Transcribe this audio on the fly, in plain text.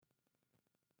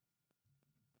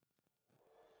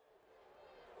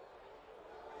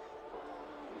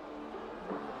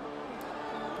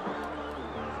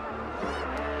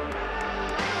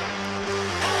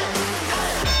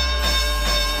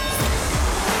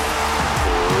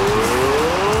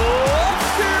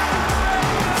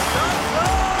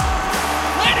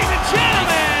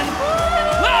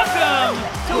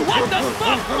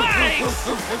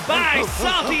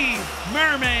Salty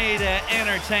Mermaid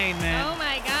Entertainment. Oh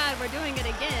my God, we're doing it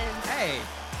again. Hey.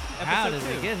 How episode did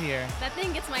we 2. get here? That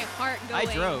thing gets my heart going.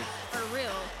 I drove. For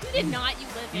real. You did not. You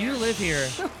live here. You live here.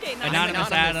 Okay, not Anonymous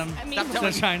anonymous. Adam. I mean- Stop Still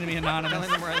telling trying to be telling anonymous.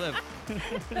 them where I live.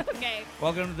 Okay.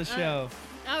 Welcome to the show.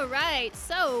 All right.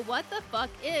 So, what the fuck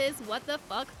is What the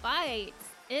Fuck Fights?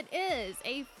 It is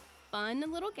a fun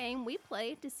little game we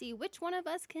play to see which one of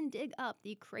us can dig up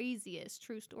the craziest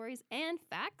true stories and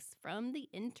facts from the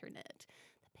internet.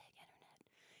 The big internet.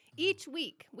 Each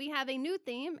week, we have a new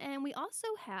theme, and we also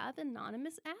have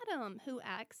Anonymous Adam, who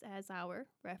acts as our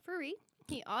referee.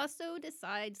 He also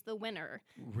decides the winner.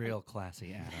 Real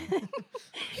classy Adam.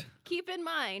 Keep in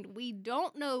mind, we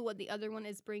don't know what the other one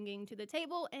is bringing to the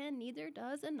table, and neither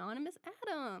does Anonymous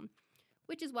Adam,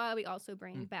 which is why we also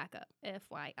bring backup,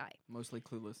 FYI. Mostly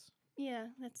clueless. Yeah,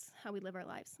 that's how we live our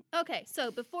lives. Okay,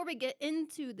 so before we get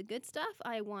into the good stuff,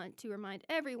 I want to remind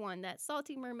everyone that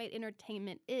Salty Mermaid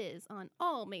Entertainment is on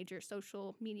all major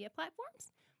social media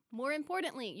platforms. More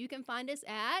importantly, you can find us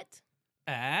at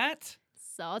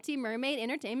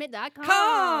saltymermaidentertainment.com. Come!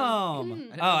 I Oh,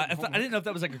 didn't know I didn't know if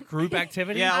that was like a group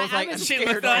activity. Yeah, I was like, was I'm She scared.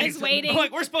 looked like, I was waiting. I'm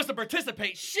like, we're supposed to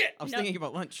participate. Shit! I was No. thinking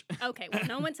about lunch. Okay, well,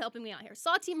 no one's helping me out here.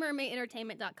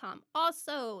 saltymermaidentertainment.com.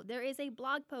 Also, there is a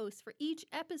blog post for each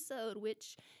episode,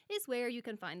 which is where you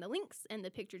can find the links and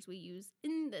the pictures we use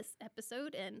in this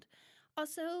episode. And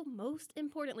also, most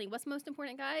importantly, what's most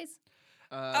important, guys?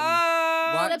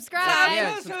 What? Subscribe.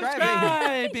 Yeah,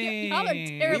 subscribing. Y'all are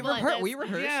terrible. We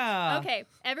rehearsed. Yeah. Okay,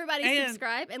 everybody And-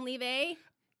 subscribe and leave a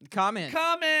Comment.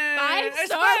 Comment.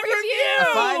 Five-star A review. A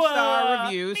 5-star Uh,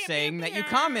 review saying that you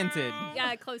commented.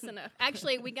 Yeah, close enough.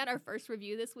 Actually, we got our first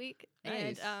review this week,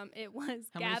 Nice. and it was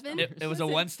How many Gavin. stars? It was a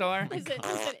Listen, 1-star.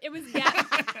 Listen, it was Gavin.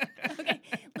 Okay,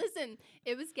 listen,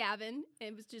 it was Gavin.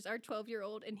 It was just our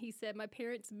 12-year-old, and he said, "My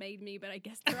parents made me, but I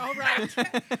guess they're all right."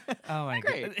 Oh my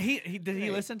Great. god. Did he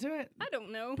Great. listen to it? I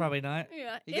don't know. Probably not.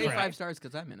 Yeah. He gave anyway. 5 stars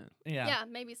because I'm in it. Yeah. Yeah,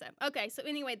 maybe so. Okay, so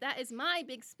anyway, that is my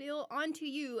big spiel. On to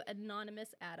you, Anonymous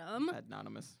Adam.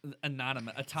 Anonymous.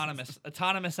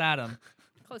 Autonomous Adam.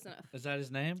 Close enough. Is that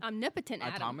his name? Omnipotent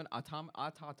Adam.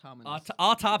 Autonomous.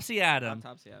 Autopsy Adam.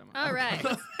 Autopsy Adam. All right.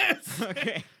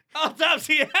 Okay.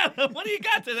 Autopsy Adam. What do you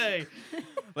got today?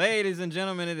 Ladies and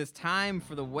gentlemen, it is time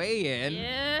for the weigh-in.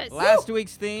 Yes. Last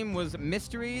week's theme was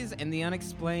mysteries and the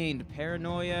unexplained,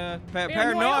 paranormal,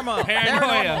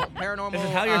 Paranoia. paranormal, This is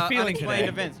how you're feeling unexplained today.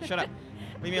 events. Shut up.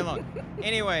 Leave me alone.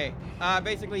 Anyway,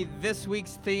 basically, this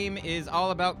week's theme is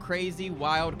all about crazy,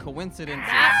 wild coincidences.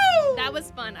 That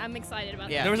was fun. I'm excited about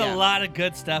Yeah. that. There was a lot of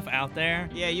good stuff out there.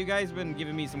 Yeah, you guys have been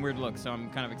giving me some weird looks, so I'm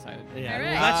kind of excited. Yeah. All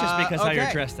Well, right. that's just because how you're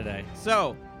Okay. dressed today.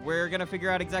 So, we're going to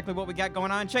figure out exactly what we got going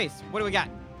on. Chase, what do we got?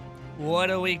 What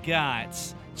do we got?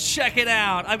 Check it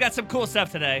out. I've got some cool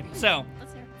stuff today. So,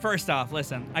 Let's hear. first off,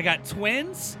 listen. I got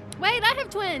twins. Wait, I have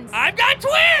twins. I've got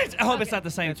twins. I hope Okay. it's not the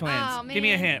same twins. Oh, Give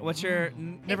me a man. hint. What's your?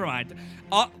 Never mind.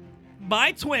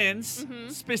 My twins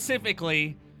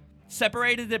specifically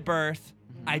separated at birth,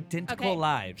 identical Okay.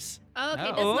 lives. Okay,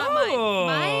 that's Oh. not mine. Oh.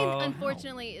 Mine,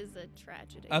 unfortunately, is a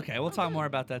tragedy. Okay, we'll talk more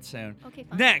about that soon. Okay,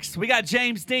 fine. Next, we got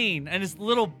James Dean and his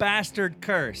little bastard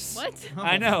curse. What?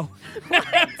 I know.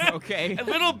 Okay. A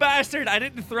little bastard. I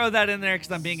didn't throw that in there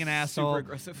because I'm being an asshole. Super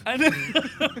aggressive.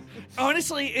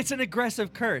 Honestly, it's an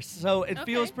aggressive curse, so it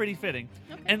feels Okay. pretty fitting.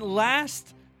 Okay. And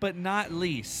last but not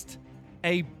least,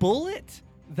 a bullet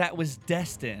that was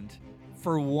destined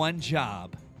for one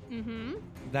job Mm-hmm.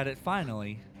 that it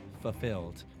finally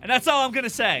fulfilled. And that's all I'm going to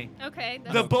say. Okay.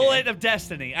 That's The Okay. bullet of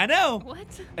destiny. I know. What?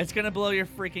 It's going to blow your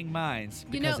freaking minds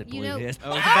You because know- it you blew know- his. I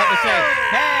was about to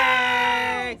say,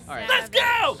 hey! All right. Let's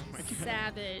go!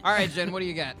 Savage. All right, Jen, what do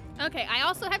you got? Okay, I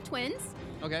also have twins,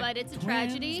 Okay. but it's a Twins,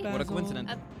 tragedy. What a Basil.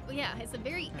 coincidence. Yeah, it's a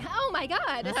very. Oh my God!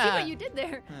 I see what you did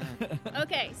there.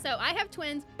 Okay, so I have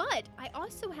twins, but I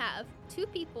also have two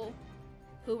people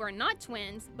who are not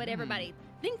twins, but everybody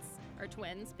thinks are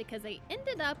twins because they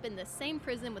ended up in the same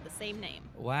prison with the same name.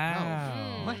 Wow.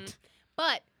 Mm. What?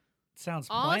 But Sounds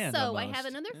planned also, I almost. have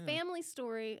another Yeah. family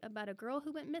story about a girl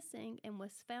who went missing and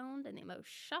was found in the most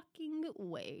shocking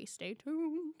way. Stay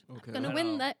tuned. Okay. Gonna I win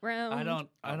don't- that round. I don't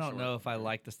sure. know if I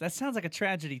like this. That sounds like a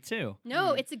tragedy too.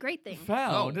 No, it's a great thing.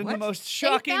 Found in the what? most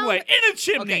shocking found- way in a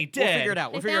chimney, Okay, dead. we'll figure it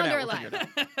out. They We'll figure it found her out. We'll figure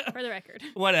it alive. out. For the record.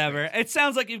 Whatever. It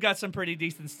sounds like you've got some pretty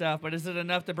decent stuff, but is it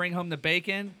enough to bring home the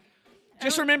bacon?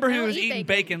 Just don't- remember I who don't was eat eating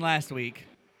bacon last week.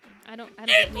 I don't It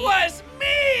get meat. was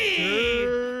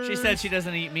me! She said she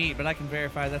doesn't eat meat, but I can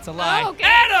verify that's a lie. okay.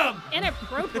 Adam!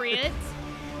 Inappropriate.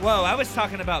 Whoa, I was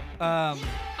talking about On to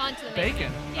the main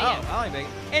bacon. thing. Oh, Yeah, I like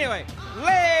bacon. Anyway,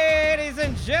 ladies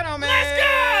and gentlemen. Let's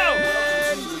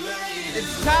go!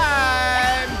 It's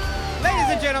time. Ladies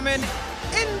and gentlemen,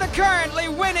 In the currently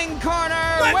winning corner,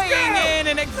 Let's weighing go!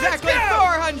 in exactly Let's go!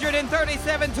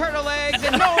 437 turtle eggs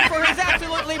and known for his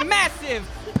absolutely massive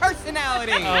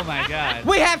personality. Oh my God.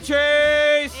 We have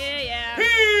Chase. Yeah.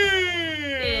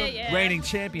 Yeah. Reigning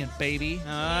champion, baby. One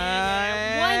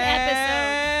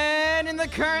episode. And in the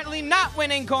currently not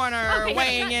winning corner, Okay,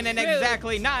 weighing that's in rude.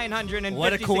 exactly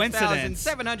What a coincidence.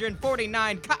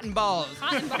 956,749 cotton balls.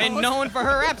 Cotton balls. And known for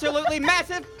her absolutely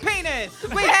massive penis,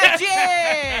 we have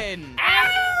Jen.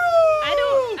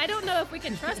 I don't know if we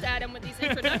can trust Adam with these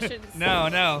introductions.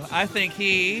 No. I think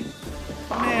he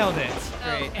nailed it.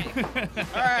 Oh, okay.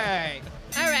 All right.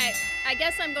 All right. I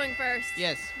guess I'm going first.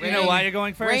 Yes. You know why you're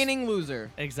going first? Reigning loser.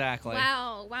 Exactly.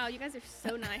 Wow. You guys are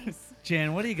so nice.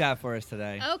 Jen, what do you got for us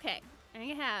today? Okay. I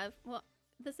have,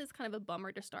 this is kind of a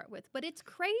bummer to start with, but it's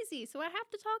crazy, so I have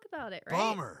to talk about it, right?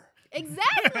 Bummer.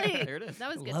 Exactly. There it is. That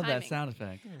was good Love timing. that sound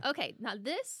effect. Okay, now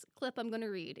this clip I'm going to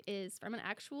read is from an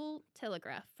actual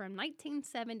Telegraph from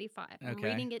 1975. I'm Okay.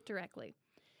 reading it directly.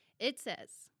 It says,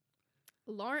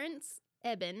 Lawrence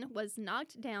Eben was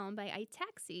knocked down by a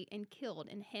taxi and killed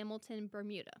in Hamilton,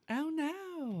 Bermuda. Oh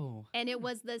no. And it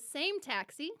was the same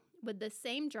taxi with the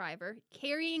same driver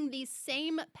carrying the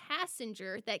same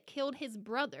passenger that killed his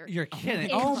brother You're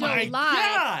kidding. in Oh my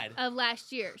July God. of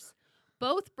last year's.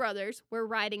 Both brothers were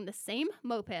riding the same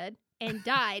moped and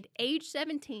died age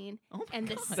 17 and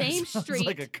the same sounds street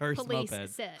like a cursed police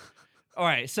moped. said. All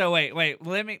right. So wait.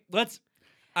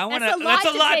 I want That's to. a lot That's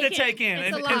a to lot to take in. take in.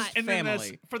 It's a And lot. and then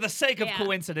Family. for the sake of Yeah.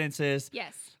 coincidences.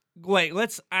 Yes. Wait.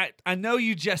 I know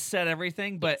you just said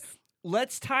everything, but Yes.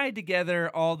 let's tie together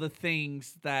all the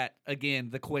things that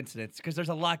again the coincidence because there's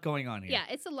a lot going on here. Yeah,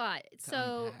 it's a lot.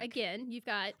 So unpack. again, you've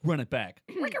got Run it back.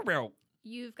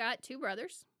 two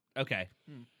brothers. Okay.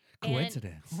 Hmm. And-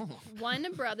 Coincidence. One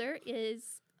brother is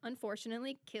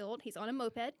unfortunately killed. He's on a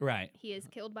moped. Right. He is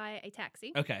killed by a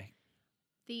taxi. Okay.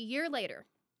 The year later,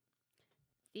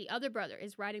 the other brother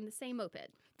is riding the same moped.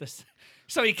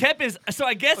 So he kept his. So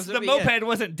I guess Oh, so the yeah. moped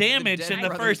wasn't damaged dead in the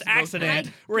brother's first moped. accident,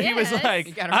 I where he was guess. like,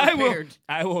 He got it "I will, repaired.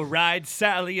 I will ride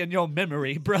Sally in your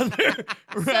memory, brother."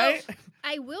 Right? So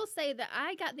I will say that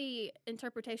I got the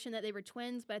interpretation that they were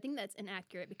twins, but I think that's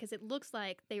inaccurate because it looks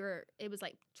like it was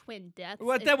like twin deaths.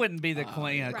 Well, It- that wouldn't be the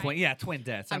Right. twin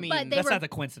deaths. I mean, But they that's were- not the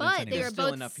coincidence. but they anyway. were Still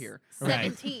both enough here.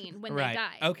 17 when right. they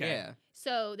died. Okay. Yeah.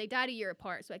 So they died a year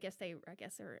apart. So I guess they're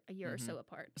a year or Mm-hmm. so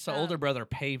apart. So older brother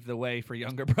paved the way for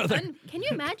younger brother. Can you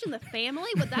imagine the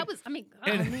family? What that was? I mean,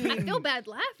 God, I feel bad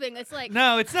laughing. It's like,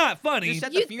 No, it's not funny. Just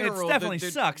at It the funeral, definitely the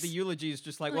sucks. The eulogy is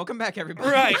just like, welcome back, everybody.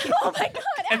 Right. oh my God.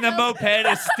 And the Adam, moped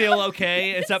is still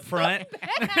okay. It's up front.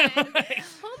 bad.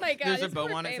 Oh my God. There's a these bow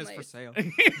poor on it that says for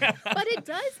families. sale. But it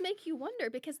does make you wonder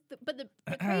because, the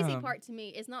crazy Um, part to me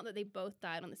is not that they both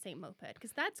died on the same moped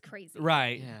because that's crazy.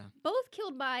 Right. Yeah. Both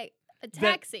killed by a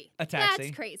taxi. A taxi.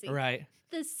 That's crazy. Right.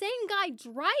 The same guy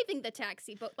driving the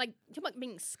taxi, but like talking about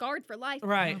being scarred for life.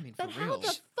 Right. I mean, But for how real. the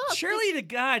fuck? Surely to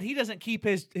God, he doesn't keep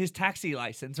his taxi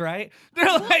license, right? They're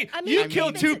like, I mean, you I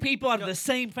killed mean- two people out of No, the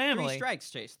same 3 family.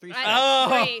 strikes, Chase. 3 I strikes. know. Oh,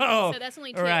 Great. So that's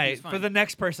only 2. Right. He's For fine. the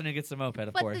next person who gets the moped,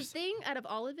 of But course. the thing out of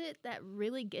all of it that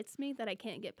really gets me that I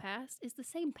can't get past is the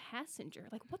same passenger.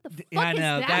 Like, what the fuck I is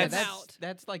know, that Yeah, that's- about?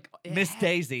 that's like it Miss had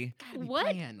Daisy. gotta be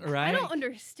What? planned. Right. I don't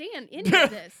understand any of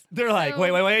this. They're like, So-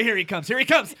 wait, here he comes. Here he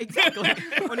comes. Exactly.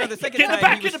 Well, no, the second Get in the time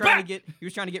back, he get was in the trying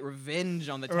back. to get revenge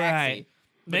on the taxi. Right.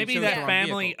 but he Maybe chose that the wrong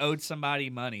family vehicle. owed somebody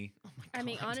money. Oh my I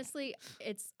mean, God. honestly,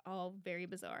 it's all very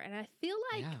bizarre, and I feel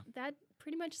like Yeah. that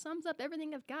pretty much sums up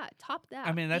everything I've got. Top that.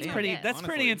 I mean, that's Yeah. pretty. Yes. That's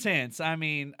pretty Honestly. intense. I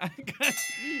mean,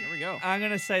 Here we go. I'm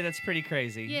gonna say that's pretty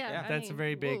crazy. Yeah, I That's a mean,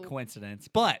 very big whoa. coincidence.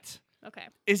 But okay.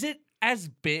 is it as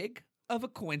big of a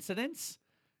coincidence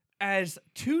as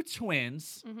two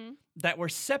twins Mm-hmm. that were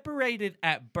separated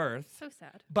at birth, So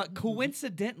sad. but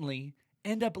coincidentally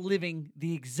end up living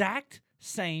the exact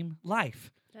same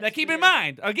life? Now That's keep in weird.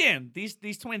 mind, again, these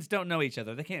twins don't know each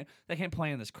other. They can't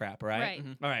play in this crap, right? Right.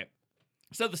 Mhm. All right.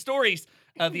 So the stories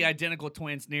of the identical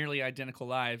twins, nearly identical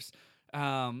lives,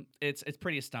 it's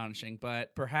pretty astonishing.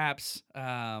 But perhaps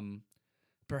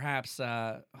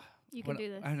You can do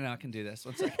this. I don't know. I can do this.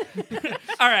 One second.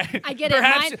 All right. I get it.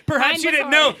 Perhaps, Mine- perhaps mine you was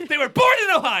didn't know hard. they were born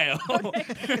in Ohio.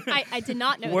 I did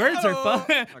not know. Words are Oh.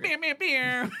 fun. Okay. Meow,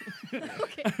 meow, meow.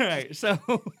 Okay. All right. So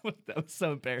that was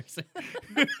so embarrassing.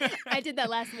 that. I did that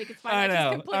last week. It's fine. I just know.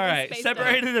 All completely right. spaced out.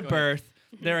 Separated at Go ahead. birth.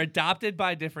 They're adopted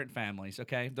by different families.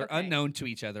 Okay. They're Okay. unknown to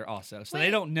each other also, so Wait.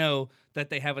 they don't know that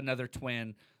they have another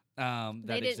twin. That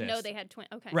They didn't know exists. they had twins.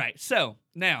 Okay. Right. So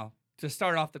now to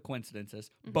start off the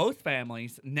coincidences, both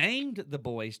families named the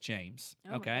boys James.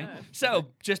 Oh my Okay, God. so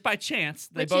just by chance,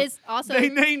 they Which both is also they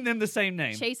named them the same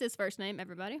name. Chase's first name,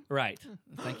 everybody. Right.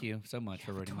 Thank you so much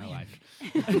for ruining my life.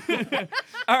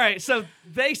 All right, so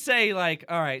they say like,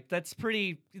 all right,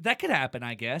 that could happen,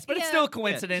 I guess, but it's Yeah. still a Yeah,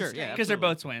 coincidence sure, yeah, because they're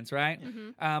absolutely. both twins, right?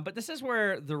 Mm-hmm. But this is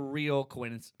where the real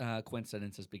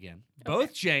coincidences begin.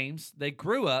 Both James, they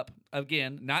grew up,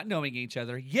 again, not knowing each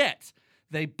other, yet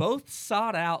they both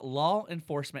sought out law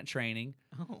enforcement training.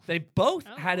 Oh. They both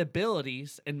Oh. had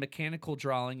abilities in mechanical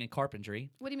drawing and carpentry.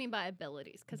 What do you mean by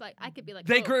abilities? Because I could be like,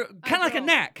 They oh, grew I kind of like a draw.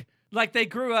 knack. Like they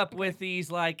grew up with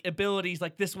these like abilities,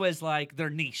 like this was like their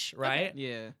niche, right?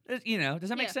 Yeah. You know, does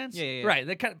that make Yeah. sense? Yeah. Right.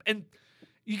 They kind of, and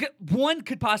you get one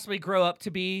could possibly grow up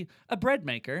to be a bread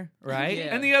maker, right?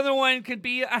 Yeah. And the other one could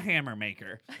be a hammer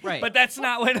maker. Right. But that's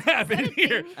not what happened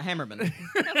here. A hammerman.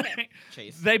 Okay.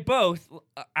 Chase. They both,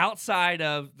 outside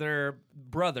of their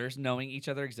brothers knowing each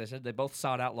other existed, they both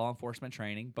sought out law enforcement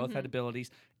training. Both had abilities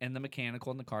in the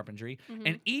mechanical and the carpentry,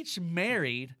 and each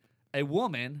married a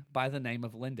woman by the name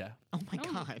of Linda. Oh my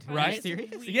Oh, God. Right? Are you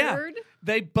serious? Yeah. Weird.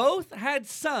 They both had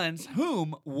sons,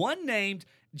 whom one named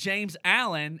James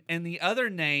Allen and the other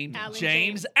named Alan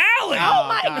James James. Allen. Oh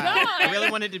my God. God. I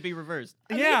really wanted it to be reversed.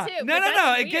 Me Yeah. too, No, but no, no.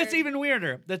 that's It gets weird. even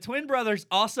weirder. The twin brothers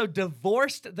also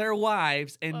divorced their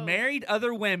wives and Oh. married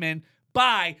other women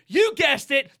by, you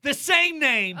guessed it, the same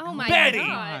name, Oh my Betty.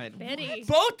 God. God. Betty.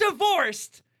 Both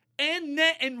divorced and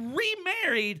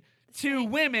remarried to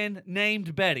women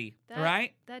named Betty, That-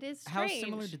 right? That is How strange.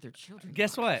 similar did their children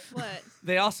Guess look? what? What?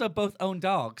 They also both own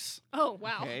dogs. Oh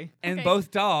wow. Okay. And Okay.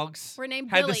 both dogs Were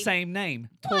named had the Billy. same name,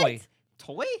 What? Toy.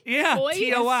 Toy? Yeah, Toy?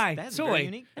 T-O-I, That's Toy. very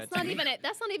unique. That's not unique. even it.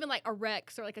 That's not even like a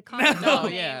Rex or like a common No. dog Oh,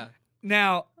 name. yeah.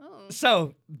 Now, Oh.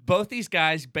 so both these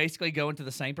guys basically go into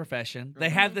the same profession. They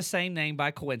Mhm. have the same name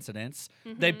by coincidence.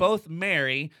 Mm-hmm. They both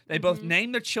marry. They both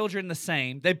name their children the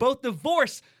same. They both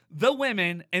divorce the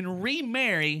women and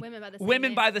remarry Women by the same women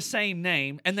name. by the same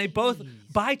name. And they both,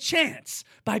 by chance,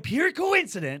 by pure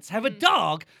coincidence, have a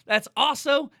dog that's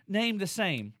also named the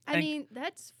same. I And- mean,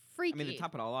 that's freaky. I mean, to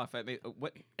top it all off, I mean,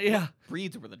 what yeah.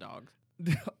 breeds were the dogs?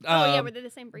 Oh yeah, Um, were they the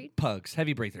same breed? pugs,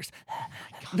 heavy breathers.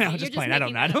 No, You're just just playing. I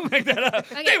don't making know. I that don't make that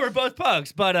up. Okay. They were both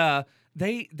pugs, but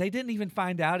they didn't even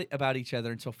find out about each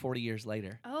other until 40 years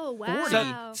later. Oh 40.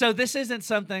 wow. So this isn't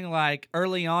something like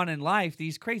early on in life.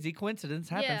 These crazy coincidences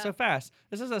happen Yeah. so fast.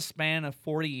 This is a span of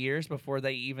 40 years before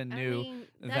they even I knew mean,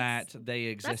 that that's-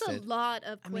 they That's a existed. lot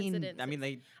of I mean, coincidences.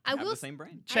 they I have will the s- same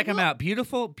brain. Check I them will- out.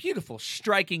 Beautiful, beautiful,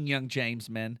 striking young James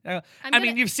men. I'm I mean,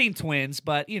 gonna- you've seen twins,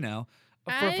 but you know,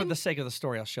 for I'm- the sake of the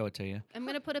story, I'll show it to you. I'm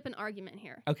gonna put up an argument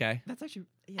here. Okay. That's actually.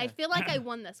 Yeah. I feel like I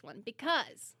won this one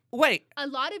because Wait. a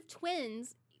lot of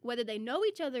twins, whether they know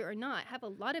each other or not, have a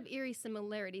lot of eerie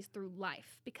similarities through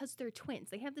life because they're twins.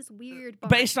 They have this weird bond.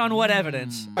 Based on what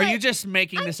evidence? Are you But just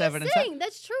making I'm this just evidence saying up?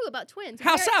 that's true about twins.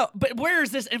 How They're- so? But where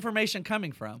is this information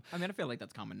coming from? I mean, I feel like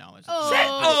that's common knowledge.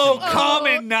 Oh,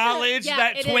 Common knowledge yeah,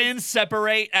 that it twins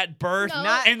separate at birth No,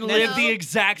 Not and live the no.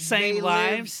 exact same they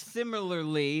lives. live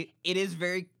similarly. It is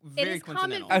very, very is common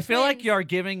coincidental. for I feel like twins. you're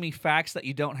giving me facts that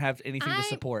you don't have anything to I'm-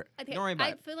 support. Okay, Don't worry about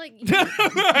I it. feel like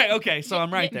Right, okay, so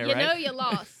I'm right there, You right? know you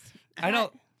lost. I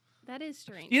don't. That is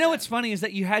strange. You know though. what's funny is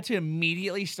that you had to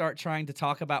immediately start trying to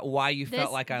talk about why you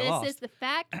felt like I this lost. is the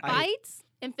fact I- fights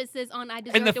emphasis on I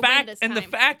deserve and the to win fact this and time. the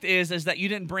fact is that you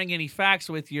didn't bring any facts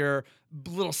with your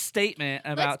little statement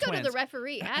about Let's go twins. to the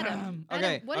referee, Adam.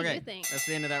 Okay, Adam, what okay. do you think? That's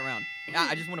the end of that round. Yeah,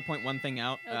 I just want to point one thing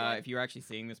out. Okay. If you're actually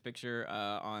seeing this picture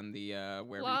on the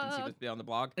wherever you can see Blog. this on the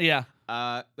blog, Yeah.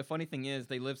 the funny thing is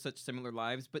they live such similar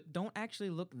lives, but don't actually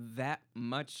look that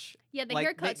much. Yeah, the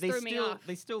like, haircuts they threw me still, off.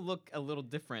 They still look a little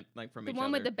different, like from The each one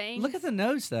other. with the bangs. Look at the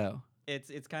nose though.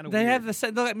 It's kind of They weird. have the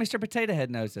same. Look at Mr. Potato Head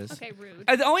noses. Okay, rude.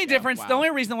 The only Yeah, difference, the wow.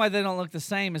 only reason why they don't look the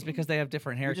same is because they have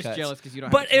different You're haircuts. just jealous because you don't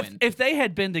But have a if twin. if they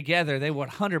had been together, they would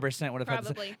 100% would have had the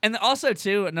same. Probably. And also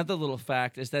too, another little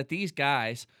fact is that these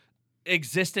guys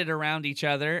existed around each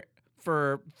other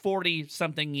for 40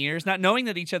 something years, not knowing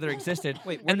that each other existed.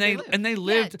 Wait, where and did they they live? and they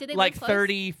lived did they like live close?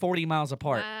 30, 40 miles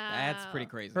apart. That's pretty Wow.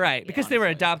 crazy. Right, because they were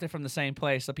honestly. adopted from the same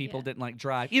place, so people Yeah. didn't like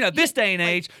drive. You know, this day and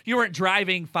age, you weren't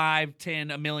driving 5, 10,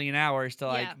 a million hours to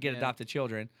like Yeah. get Yeah. adopted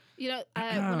children. You know,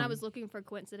 when I was looking for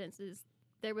coincidences,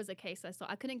 there was a case I saw.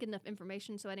 I couldn't get enough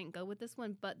information, so I didn't go with this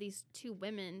one. But these two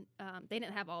women, they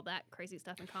didn't have all that crazy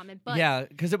stuff in common. But Yeah,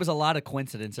 because it was a lot of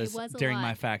coincidences It was a during lot.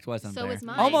 my fact, wasn't So there? was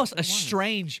mine. Almost It a was.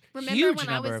 strange, Remember huge when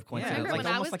I number was- of Yeah, coincidences. Remember like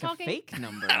when I almost was like talking? a fake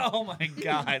number. Oh my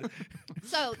god!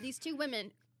 so these two women,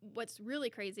 what's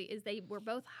really crazy is they were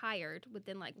both hired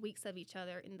within like weeks of each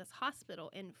other in this hospital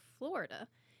in Florida,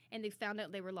 and they found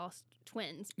out they were lost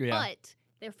twins. Yeah. But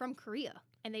they're from Korea.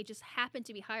 and they just happened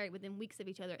to be hired within weeks of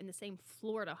each other in the same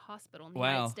Florida hospital in the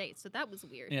Wow. United States. So that was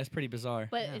weird. Yeah, it's pretty bizarre.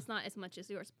 But it's not as much as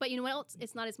yours. But you know what else?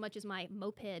 It's not as much as my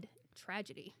moped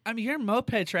tragedy. I mean, your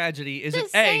moped tragedy is The it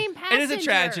same is a passenger.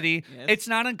 tragedy. Yes. It's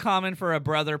not uncommon for a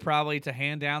brother probably to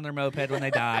hand down their moped when they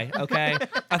die. Okay,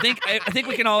 I think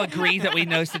we can all agree that we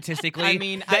know statistically I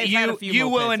mean, that I've had a few you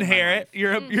will mopeds in my inherit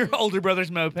life. your older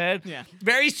brother's moped. Yeah.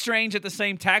 Very strange that the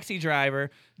same taxi driver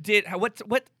did. What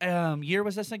year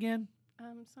was this again?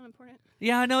 It's not important.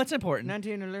 Yeah, I know it's important.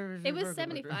 1911. It was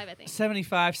 75, I think.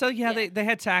 75. So yeah, Yeah. they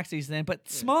had taxis then, but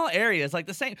small areas like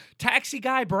the same taxi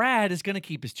guy Brad is going to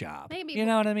keep his job. Maybe. You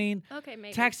know what I mean? Okay,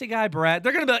 maybe. Taxi guy Brad.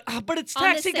 They're going to be like, "Oh, but it's On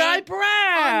the taxi guy same-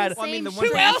 Brad." Well, I mean, the Same one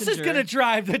Who else is passenger- going to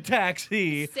drive the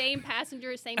taxi? Same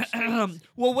passenger, same street.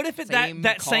 Well, what if Same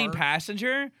that same car?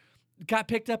 passenger got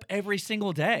picked up every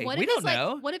single day? What we if don't it's like,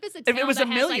 know. What if it's a If town it was that a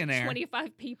has millionaire. like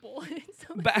 25 people?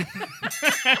 So- Ba-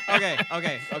 Okay.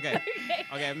 Okay.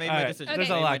 I've made All my right, decision. there's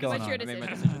a I made lot my going decision. on. What's I your made my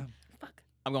decision? decision. Fuck.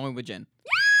 I'm going with Jen.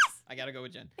 I gotta go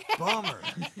with Jen. Bummer.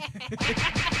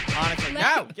 Honestly,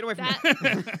 no, get away from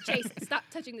me. Chase, stop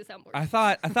touching the soundboard. I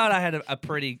thought I had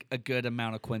a good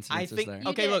amount of I coincidences think. there.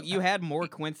 Okay, did. look, you had more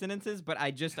coincidences, but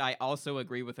I also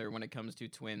agree with her when it comes to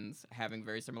twins having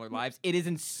very similar lives. It is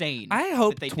insane. I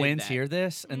hope that they did twins that. hear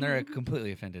this and they're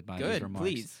completely offended by these Good, remarks.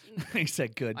 please. He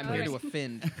said good, I'm please. here to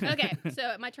offend. Okay,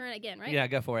 so my turn again, right? Yeah,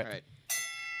 go for it. All right.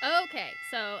 Okay,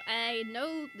 so I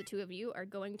know the two of you are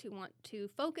going to want to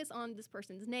focus on this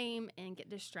person's name and get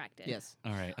distracted. Yes.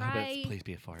 All right. I hope Try- it's please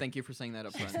be a fart. Thank you for saying that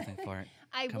up front. Please be a fart.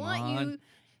 I Come want on. you.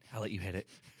 I'll let you hit it.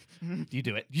 You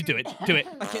do it. You do it. Do it.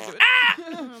 I can't do it.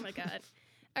 Oh my god.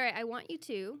 All right, I want you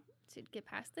to get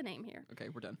past the name here. Okay,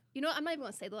 we're done. You know what? I'm not even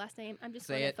going to say the last name. I'm just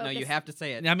Say going it. to No, focus. you have to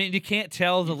say it. I mean, you can't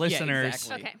tell the Yeah, listeners.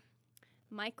 exactly. Okay.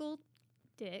 Michael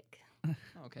Dick.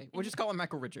 Okay, we'll just call him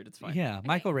Michael Richard. It's fine. Yeah,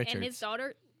 Michael Okay, Richards. And his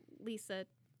daughter, Lisa.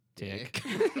 Dick.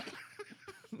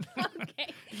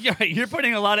 Okay. Yeah, you're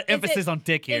putting a lot of Is emphasis it- on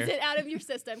Dick here. Is it out of your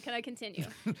system? Can I continue?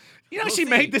 You know, We'll she see.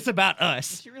 made this about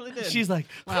us. She really did. She's like,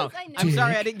 Wow. I know. I'm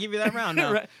sorry I Dick. didn't give you that round.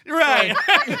 No. right.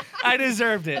 I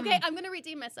deserved it. Okay, I'm going to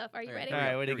redeem myself. Are you All right. ready? All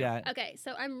right, what do you Here we got? Okay,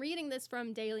 so I'm reading this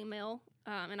from Daily Mail,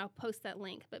 and I'll post that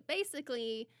link. But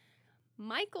basically,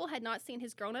 Michael had not seen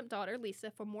his grown-up daughter,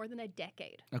 Lisa, for more than a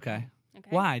decade. Okay. Okay.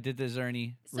 Why? Is there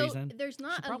any So reason? there's She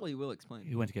not a, probably will explain.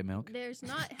 You went to get milk? there's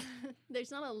not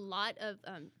there's not a lot of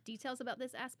details about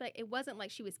this aspect. It wasn't like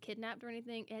she was kidnapped or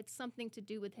anything. It had something to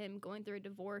do with him going through a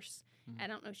divorce. I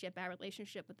don't know if she had a bad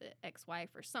relationship with the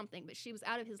ex-wife or something, but she was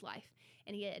out of his life,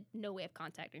 and he had no way of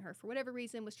contacting her for whatever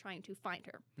reason. Was trying to find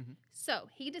her. Mhm. So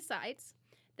he decides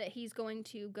that he's going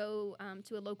to go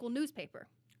to a local newspaper,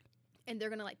 and they're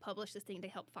going to like publish this thing to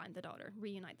help find the daughter,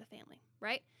 reunite the family,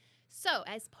 right? So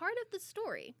as part of the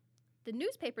story, the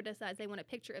newspaper decides they want a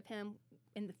picture of him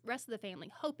and the rest of the family,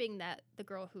 hoping that the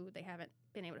girl who they haven't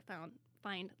been able to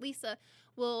find, Lisa,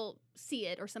 will see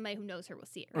it, or somebody who knows her will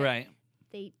see it. Right? Right.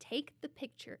 They take the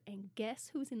picture, and guess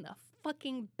who's in the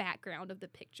fucking background of the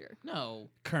picture? No.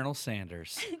 Colonel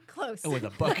Sanders Close. with a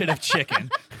bucket of chicken.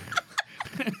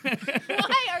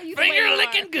 Why are you Finger playing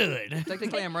licking hard? good.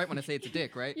 Technically, I'm right when I say it's a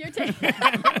dick, right? You're taking.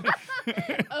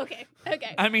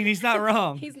 Okay. I mean, he's not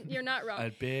wrong. You're not wrong. A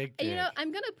big And dick. you know,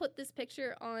 I'm gonna put this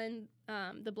picture on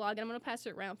the blog, and I'm gonna pass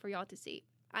it around for y'all to see.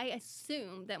 I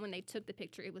assume that when they took the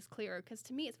picture, it was clearer, because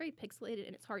to me, it's very pixelated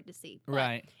and it's hard to see. But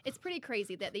Right. It's pretty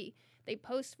crazy that they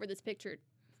post for this picture.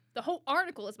 The whole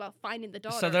article is about finding the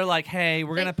daughter. So they're like, hey,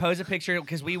 we're They- going to pose a picture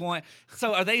because we want.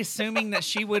 So are they assuming that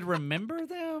she would remember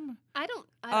them? I don't.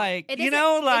 Like, it you isn't-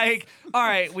 know, it's- like, all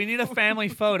right, we need a family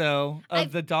photo of I-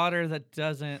 the daughter that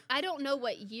doesn't. I don't know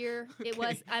what year it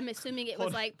was. Okay. I'm assuming it was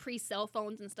Hold on. like pre-cell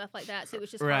phones and stuff like that. So it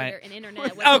was just Right. harder and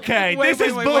internet. wasn't- Okay, this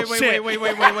is bullshit. Wait.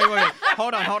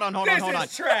 Hold on.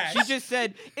 This is trash. She just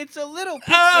said it's a little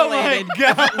Oh my pixelated.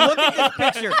 God. Look at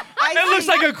this picture. It looks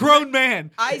like a grown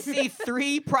man. I see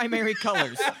 3 primary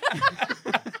colors.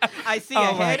 I see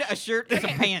Oh a my- head, a shirt, and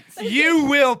some pants. You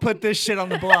will put this shit on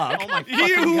the blog. Oh my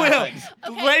You fucking will. God.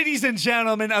 Okay. Ladies and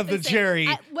gentlemen of the Listen, jury.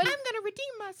 when I'm gonna redeem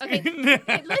myself. Okay,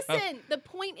 hey, listen. The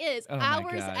point is, Oh my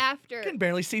hours God. after, You can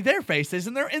barely see their faces,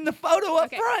 and they're in the photo up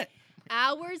Okay. front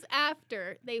hours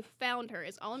after they found her,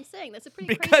 is all I'm saying. That's a pretty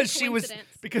because crazy she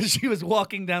coincidence. was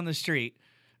walking down the street.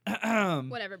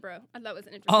 Whatever, bro. I thought it was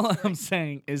an interesting All story. I'm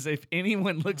saying is, if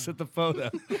anyone looks at the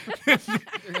photo, They're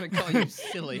gonna call you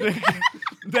silly.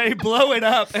 they blow it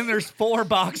up, and there's 4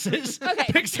 boxes, Okay.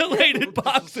 pixelated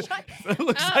boxes. It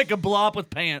looks up. like a blob with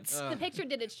pants. The picture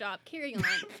did its job. Carry on.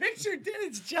 Picture did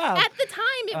its job. At the time,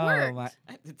 it worked. my!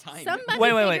 At the time. Somebody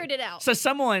Wait. figured it out. So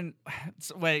someone,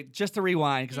 wait, just to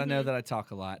rewind because I know that I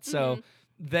talk a lot. So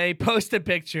they post a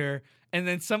picture, and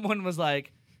then someone was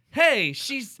like, "Hey,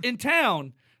 she's in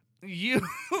town." You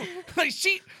like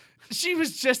she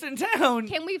was just in town.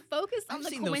 Can we focus on I've the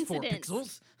seen those 4 coincidence?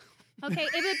 pixels. Okay,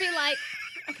 it would be like,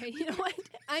 okay, you know what?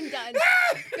 I'm done.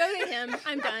 Go to him.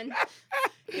 I'm done.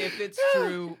 If it's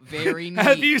true, very neat.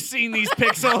 Have you seen these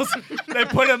pixels? They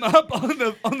put them up on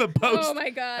the post. Oh my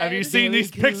god. Have you seen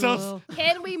these pixels?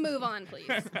 Can we move on, please?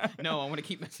 No, I want to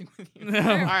keep messing with you. No.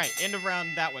 All right, end of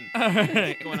round that one. All right.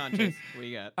 What's going on, Chase? What do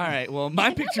you got? All right. Well,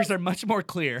 my pictures are much more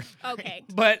clear, Okay.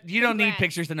 but you don't need Congrats.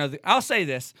 pictures to know. I'll say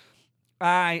this.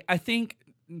 I think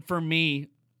for me,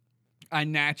 I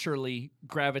naturally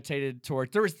gravitated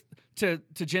towards. There was to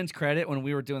Jen's credit when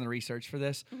we were doing the research for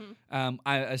this.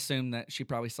 I assumed that she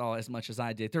probably saw as much as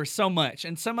I did. There was so much,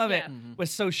 and some of it Yeah. was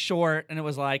so short. And it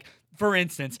was like, for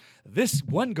instance, this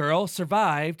one girl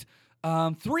survived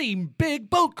 3 big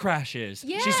boat crashes. She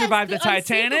Yes, survived the the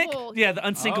Titanic. unsinkable. Yeah, the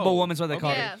unsinkable Oh, woman's what they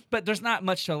call Yeah. it. But there's not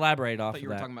much to elaborate I off thought of you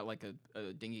were that. talking about like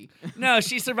a dinghy. No,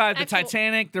 she survived the Actual-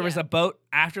 Titanic. There was yeah. a boat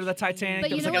after the Titanic. But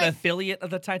There you was know like an what? affiliate of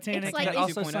the Titanic It's like, that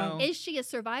is- also 2.0. sunk. Is she a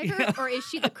survivor Yeah. or is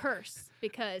she the curse?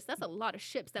 Because that's a lot of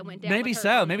ships that went down. Maybe with her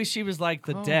so. on Maybe it, she was like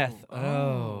the Oh, death. oh.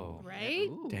 Oh. right?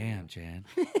 Ooh. Damn, Jen.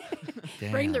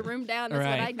 Damn. Bring the room down. That's right.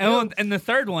 what I And, do. well, and the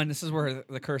third one, this is where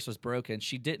the curse was broken.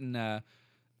 She didn't.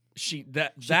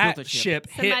 That built a ship. ship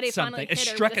Somebody hit finally something. It hit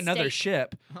her struck with a another stake.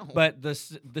 ship, Oh. but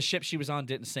the ship she was on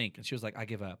didn't sink, and she was like, "I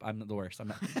give up. I'm the worst.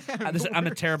 I'm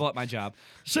terrible at my job."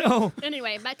 So,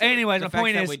 Anyway, back to anyways, The my fact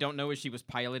point that is, we don't know if she was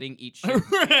piloting each ship.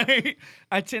 right.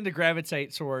 I tend to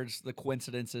gravitate towards the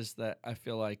coincidences that I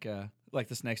feel like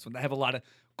this next one. I have a lot of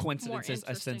coincidences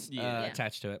interesting. Yeah.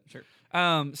 attached to it. Sure.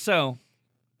 So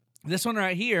this one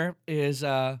right here is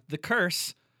the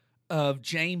curse of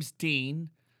James Dean.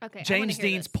 Okay, I wanna James hear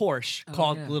Dean's this. Porsche Oh,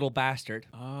 called yeah. Little Bastard.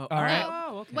 Oh, All right.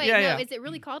 Oh, okay. Wait, Yeah, no, yeah. is it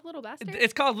really called Little Bastard?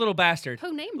 It's called Little Bastard.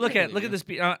 Who named Look it? at this.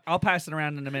 I'll pass it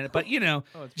around in a minute, but you know,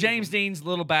 Oh, it's James beautiful. Dean's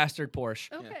Little Bastard Porsche.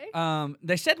 Okay.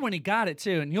 They said when he got it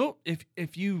too, and you'll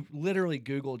if you literally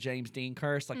Google James Dean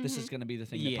curse, like this is going to be the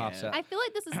thing that pops Yeah. up. I feel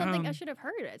like this is something I um, should have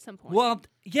heard at some point. Well,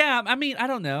 yeah, I mean, I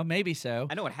don't know, maybe so.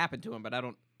 I know what happened to him, but I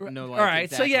don't know. Like, All right,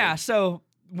 exactly. so yeah, so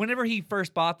whenever he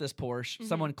first bought this Porsche, Mm-hmm.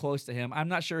 someone close to him, I'm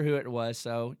not sure who it was,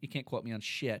 so you can't quote me on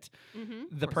shit. Mhm.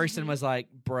 The person was like,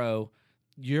 "Bro,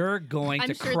 you're going I'm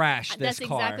to sure crash this that's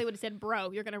car." exactly what it said,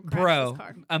 bro. You're gonna crash Bro, this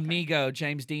car. amigo,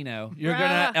 James Dino, you're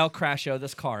gonna Bruh. El Crasho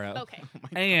this car up. Okay.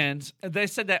 And they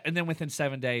said that, and then within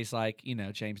 7 days, like, you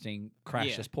know, James Dean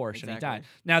crashed Yeah, his Porsche and he exactly. died.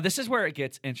 Now, this is where it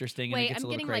gets interesting and it Wait, gets I'm a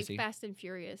little getting crazy. like Fast and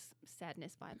Furious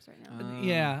sadness vibes right now.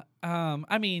 Yeah.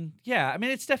 I mean,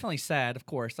 it's definitely sad, of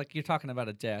course. Like, you're talking about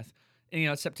a death. And, you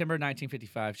know, September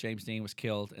 1955, James Dean was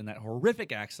killed in that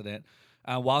horrific accident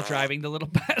while driving the Little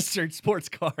Bastard sports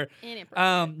car.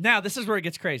 Inappropriate. Now, this is where it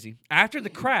gets crazy. After the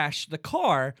crash, the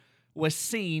car was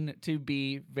seen to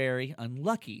be very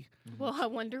unlucky. Well, I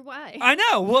wonder why. I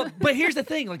know. Well, but here's the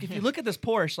thing: like, if you look at this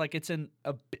Porsche, like it's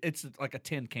like a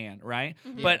tin can, right?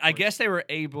 Mhm. But of I course. guess they were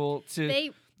able to.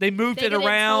 They moved they it didn't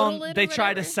around. total it or They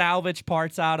tried to whatever? salvage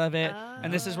parts out of it,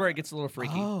 and this is where it Oh. gets a little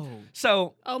freaky. Oh.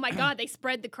 So, Oh my God, they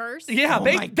spread the curse. yeah, Oh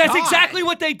they, my that's God. exactly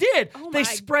what they did. Oh they my-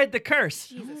 spread the curse.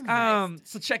 Jesus Christ.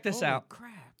 So check this Holy out.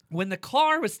 crap. When the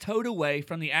car was towed away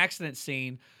from the accident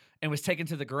scene and was taken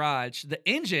to the garage, the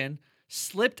engine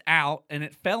slipped out and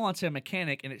it fell onto a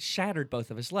mechanic and it shattered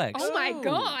both of his legs. Oh my Oh.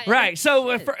 God. Right.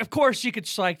 So, Shit. of course, you could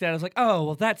strike that as like, oh,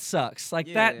 well, that sucks.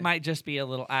 Like, that Yeah. might just be a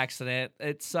little accident.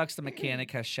 It sucks the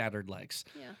mechanic has shattered legs.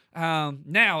 Yeah.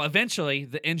 Now, eventually,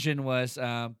 the engine was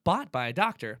bought by a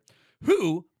doctor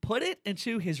who put it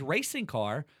into his racing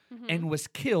car and was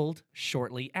killed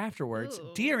shortly afterwards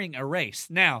Ooh. during a race.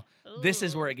 Now, this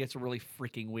is where Ooh. it gets really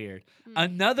freaking weird. Mm.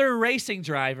 Another racing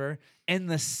driver in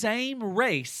the same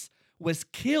race was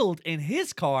killed in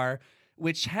his car,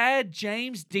 which had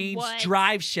James Dean's What?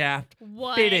 drive shaft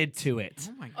What? fitted to it.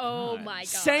 Oh my god. Oh my God.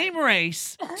 Same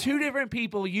race, two different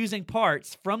people using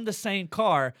parts from the same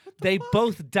car. They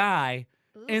both die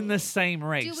in the Ooh. same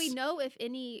race. Do we know if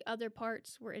any other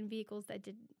parts were in vehicles that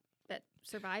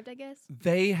survived? I guess.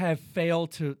 They have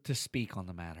failed to speak on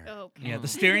the matter. Okay. Yeah, the Oh,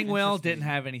 steering wheel interesting. didn't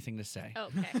have anything to say.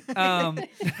 Okay.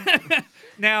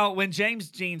 Now, when James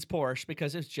Dean's Porsche,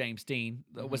 because it's James Dean,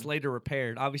 Mm-hmm. was later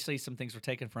repaired, obviously some things were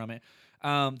taken from it.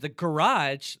 The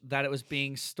garage that it was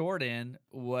being stored in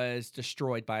was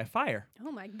destroyed by a fire.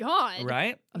 Oh my God.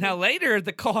 Right? Now, later,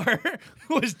 the car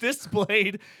was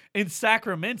displayed in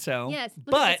Sacramento. Yes. Look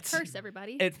but at this curse,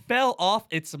 everybody. it fell off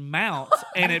its mount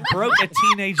and it broke a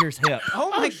teenager's hip. Oh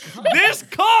my god. This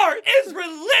car is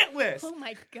relentless. Oh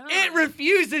my god. It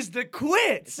refuses to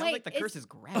quit. It sounds Wait, like the is- curse is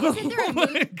gravity. Isn't there a Oh my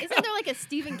movie? God. Isn't there like a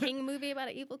Stephen King movie about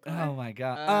an evil car? Oh my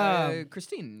god.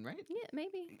 Christine, right? Yeah,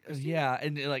 maybe. Yeah,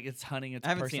 and like it's hunting its I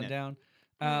haven't person seen it. down.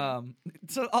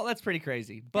 So that's pretty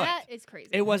crazy. But that is crazy.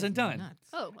 it wasn't done. Nuts.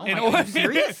 Oh, Oh In, my God, are you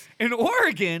serious? in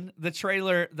Oregon, the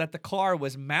trailer that the car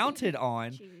was mounted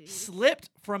on Jeez. slipped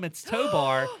from its tow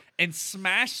bar and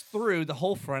smashed through the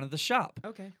whole front of the shop.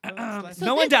 Okay. well, that's less- So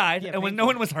No one this- died, Yeah, and when no painful.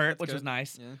 one was hurt, That's which was good.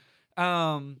 nice.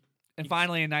 Yeah. And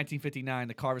finally, in 1959,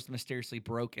 the car was mysteriously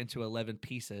broke into 11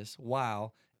 pieces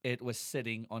while it was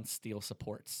sitting on steel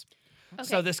supports.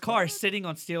 So Okay. this car is sitting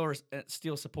on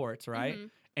steel supports, right? Mhm.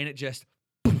 And it just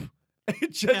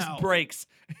No. breaks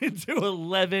into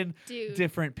 11 Dude.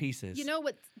 different pieces. You know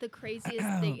what's the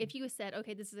craziest thing? If you said,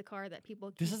 okay, this is a car that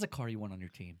people. This is a car you want on your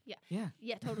team. Yeah.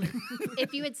 Yeah, totally.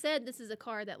 If you had said this is a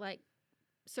car that like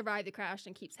survived the crash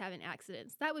and keeps having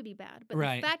accidents, that would be bad. But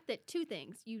Right. the fact that two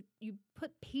things, you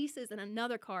put pieces in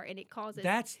another car and it causes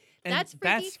That's That's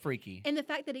that's freaky. and the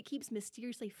fact that it keeps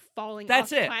mysteriously falling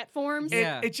That's off it. platforms. It,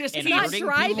 Yeah. it just And keeps hurting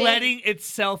people. letting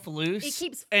itself loose. It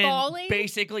keeps and falling.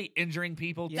 basically injuring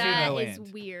people Yeah. to That no is end.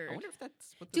 I weird. wonder if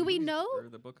that's what Do we movie know- or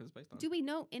the book is based on. Do we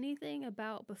know anything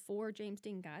about before James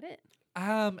Dean got it?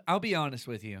 I'll be honest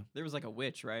with you. There was like a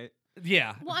witch, right?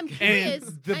 Yeah. Well, I'm And curious.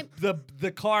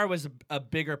 the car was a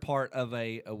bigger part of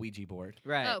a Ouija board.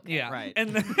 Right. Okay. Yeah. Right.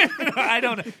 And I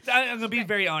don't know. I'm gonna be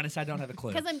very honest. I don't have a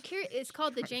clue. Because I'm curious. It's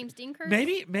called the James Dean curse.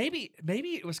 Maybe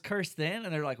it was cursed then,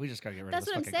 and they're like, we just gotta get rid That's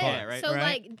of what this I'm fucking saying. car. right? So,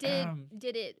 Right? like,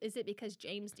 did it? Is it because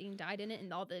James Dean died in it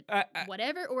and all the I-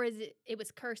 whatever, or is it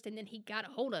was cursed and then he got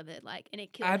a hold of it, like, and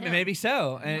it killed him? Maybe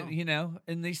so, I don't and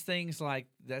and these things like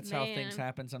that's how things Man.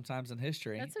 happen sometimes in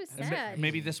history. That's so And sad.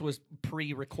 Maybe this was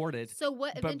pre-recorded, So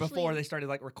what? but Eventually, before they started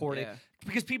like recording, Yeah.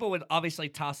 because people would obviously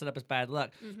toss it up as bad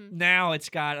luck. Mhm. Now it's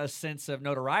got a sense of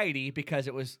notoriety because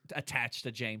it was attached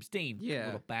to James Dean, Yeah.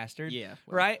 little bastard, Yeah.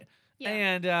 well, right? Yeah.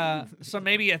 And so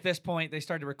maybe at this point they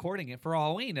started recording it. For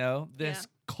all we know, this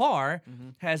Yeah. car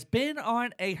Mhm. has been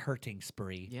on a hurting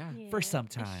spree Yeah. for Yeah, some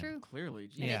it's time. true. Clearly.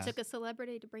 And geez. Yeah. it took a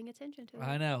celebrity to bring attention to it.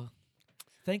 I know.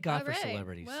 Thank God All for right.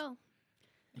 celebrities Well,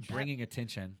 bringing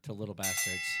attention to little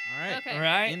bastards. All right. okay. All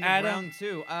right, In Adam. round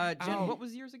two. Jen, Oh. what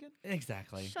was yours again?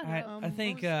 Exactly. Shut I, up. I What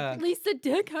think. was- Lisa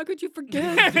Dick. How could you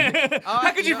forget?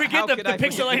 How could you forget how the, could the I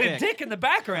forget pixelated Dick? dick in the How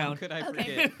background? could I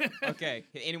Okay. forget? Okay.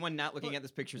 Anyone not looking at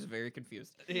this picture is very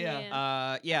confused.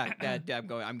 Yeah. I'm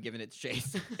going. I'm giving it to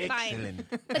Chase. Excellent.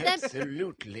 But then-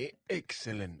 Absolutely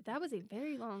excellent. That was a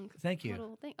very long. Thank you.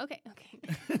 Little thing. Okay.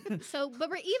 So, but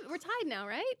we're even. We're tied now,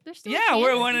 right? There's still. a Yeah,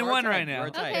 we're chance? 1 and You are 1 tied. right You now. are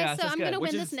tied. Okay, Yeah, so I'm good. gonna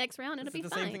Which win this is- next round. It'll This be is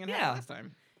the same fine. thing I Yeah. had last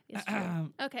time. It's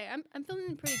true. Okay, I'm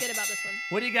feeling pretty good about this one.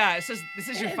 What do you got? This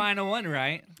is your final one,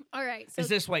 right? All right. So Is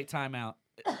this wait timeout?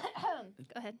 go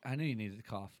ahead. I knew you needed to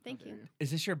cough. Thank you.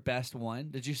 Is this your best one?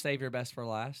 Did you save your best for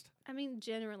last? I mean,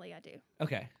 generally, I do.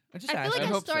 Okay. I just I feel asked. like I I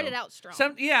hope started so. out strong.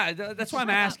 That's why I'm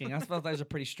asking. I felt that was a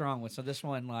pretty strong one. So this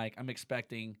one, like, I'm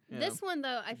expecting Yeah. This one,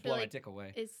 though, I to feel blow my like dick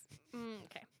away. is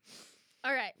okay.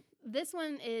 All right. This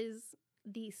one is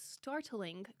the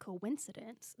startling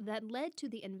coincidence that led to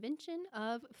the invention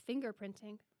of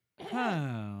fingerprinting.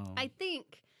 Oh. I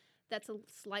think that's a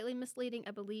slightly misleading.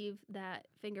 I believe that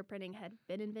fingerprinting had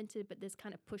been invented, but this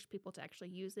kind of pushed people to actually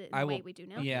use it in the way we do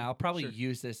now. Yeah, I'll probably Sure.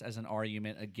 use this as an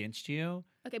argument against you.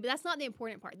 Okay, but that's not the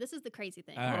important part. This is the crazy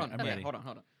thing. All Hold right, on. I'm okay, ready. hold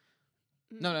on.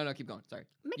 No. Keep going. Sorry.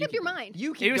 Make You up keep your going. mind.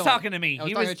 You keep He was going. talking to me. I was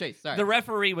He talking was to Chase. Sorry. the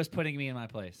referee was putting me in my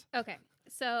place. Okay,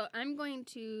 so I'm going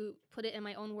to put it in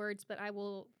my own words, but I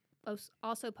will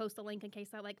also post a link in case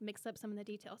I like mix up some of the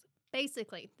details.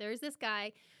 Basically, there's this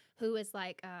guy who is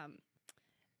like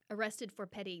arrested for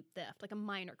petty theft, like a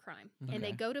minor crime, and they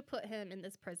Okay. go to put him in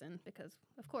this prison because,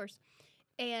 of course,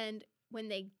 and when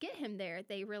they get him there,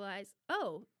 they realize,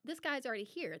 oh, this guy's already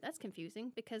here. That's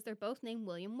confusing because they're both named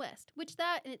William West, which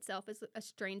that in itself is a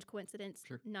strange coincidence,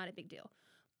 Sure. not a big deal.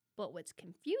 But what's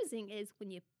confusing is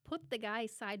when you put the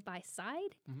guys side by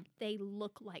side, Mhm. they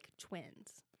look like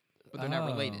twins, But they're not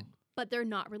related. but they're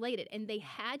not related. And they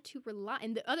had to rely,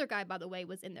 and the other guy, by the way,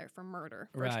 was in there for murder,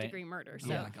 first Right. degree murder. Oh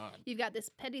So my God. you've got this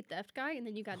petty theft guy, and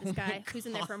then you got this Oh my guy who's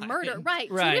in there for God. murder. Right,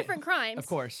 Right. two different crimes. Of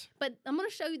course. But I'm going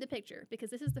to show you the picture because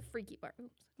this is the freaky part.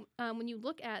 When you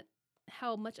look at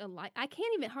how much alike, I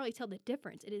can't even hardly tell the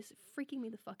difference. It is freaking me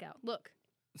the fuck out. Look,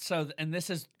 and this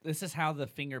is how the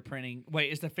fingerprinting.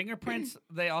 Wait, is the fingerprints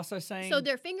they also saying? So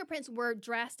their fingerprints were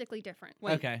drastically different.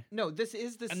 Wait, Okay. No, this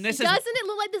is the. And this is- Doesn't it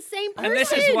look like the same person? and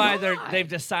this is why Why? they've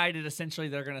decided essentially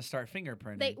they're going to start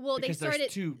fingerprinting. They because there's started.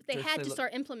 two, They there's- had to look-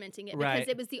 start implementing it Right. because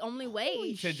it was the only way.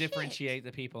 Holy to shit. differentiate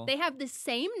the people. They have the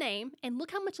same name, and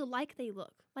look how much alike they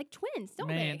look, like twins, don't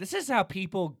Man, they? this is how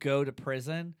people go to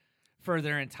prison for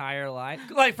their entire life.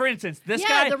 Like for instance, this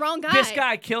Yeah, guy, the wrong this guy.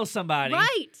 guy kills somebody.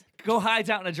 Right. Go hides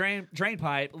out in a drain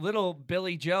pipe. Little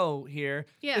Billy Joe here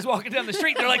is Yeah. walking down the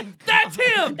street. They're like, "That's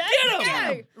him! That's Get him!" the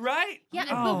guy. Right? Yeah,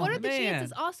 Oh, but what are the man.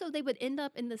 chances? Also, they would end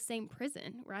up in the same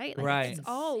prison, right? Like, Right. It's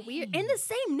all weird, and the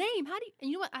same name. How do you?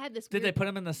 And you know what? I have this. Did they weird, put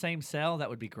him in the same cell?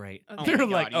 That would be great. Okay. They're Oh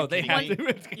my like, God, are you "Oh, they kidding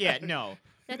have to." Yeah, no.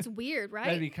 That's weird, right?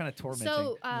 That'd be kind of tormenting.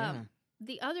 So, Yeah.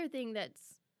 the other thing that's,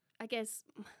 I guess,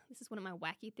 this is one of my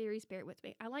wacky theories. Bear with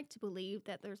me. I like to believe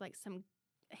that there's like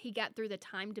he got through the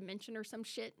time dimension or some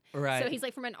shit. right. So he's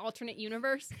like from an alternate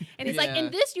universe, and he's like, Yeah.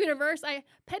 in this universe, I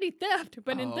petty theft,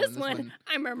 but in Oh, this in this one, one-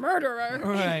 I'm a murderer.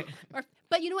 right.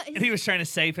 But you know what? And he was trying to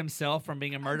save himself from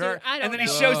being a murderer. I don't and then he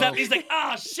know. shows up Whoa. and he's like,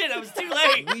 "Oh shit, I was too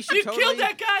late. We should You totally- killed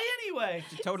that guy anyway."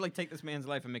 To totally take this man's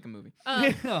life and make a movie.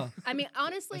 Yeah. I mean, That's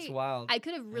honestly, wild. I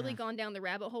could have really Yeah. gone down the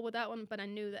rabbit hole with that one, but I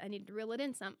knew that I needed to reel it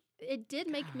in some. It did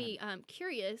make me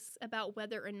curious about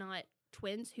whether or not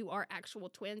twins who are actual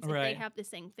twins, if they Right. have the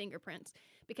same fingerprints.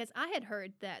 Because I had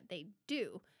heard that they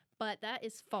do, but that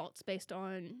is false based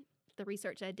on the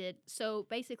research I did. So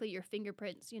basically, your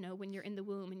fingerprints, when you're in the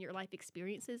womb and your life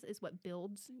experiences is what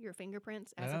builds your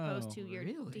fingerprints as opposed to Oh, your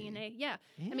really? DNA. Yeah.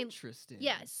 mean, Interesting.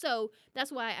 Yeah. So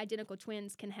that's why identical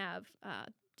twins can have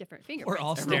different fingerprints. We're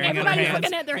all Everyone- staring at our Everybody's hands.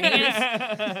 looking at their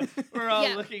hands. We're all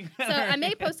Yeah. looking. So At our I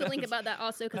may post a hands. link about that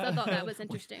also because I thought that was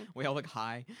interesting. We all look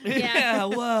high. Yeah. Yeah.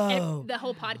 Whoa. And the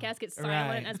whole podcast gets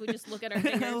silent Right. as we just look at our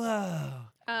fingers. Whoa.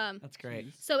 Um, That's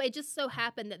great. so it just so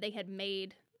happened that they had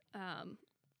made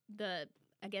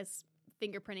I guess,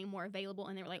 fingerprinting more available,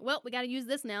 and they were like, "Well, we got to use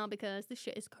this now because this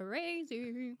shit is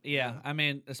crazy." Yeah, I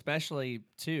mean, especially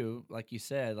too, like you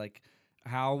said, like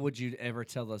how would you ever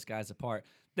tell those guys apart?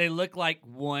 They look like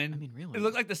one. I mean, really. They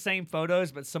look like the same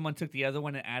photos, but someone took the other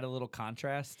one and added a little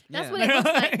contrast. That's Yeah. what it looks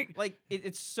like. Like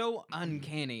it's so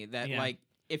uncanny that Yeah. like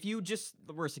if you just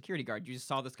were a security guard, you just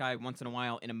saw this guy once in a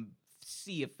while in a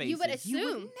sea of faces. You would you would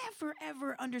assume. never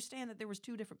ever understand that there was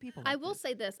two different people. I like will this.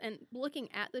 say this, and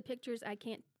looking at the pictures, I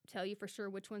can't tell you for sure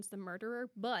which one's the murderer,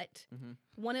 but Mhm.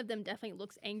 one of them definitely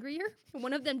looks angrier.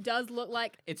 One of them does look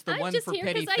like It's the I'm one just for here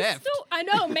petty 'cause theft. I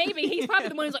know, maybe he's probably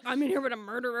the one who's like, I'm in here with a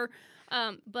murderer.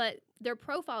 But their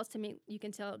profiles, to me, you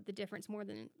can tell the difference more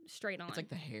than straight on. It's like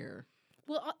the hair.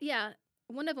 Well, yeah.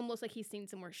 One of them looks like he's seen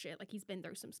some more shit, like he's been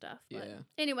through some stuff. But Yeah.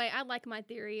 anyway, I like my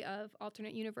theory of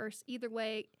alternate universe. Either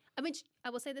way, I mean, I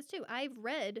will say this too. I've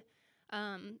read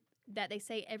that they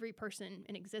say every person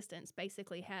in existence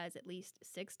basically has at least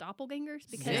 6 doppelgangers.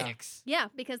 Because Six. Yeah,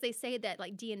 because they say that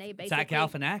like DNA basically. Zach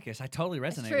Galifianakis. I totally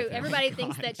resonate. That's true. With him. Everybody God.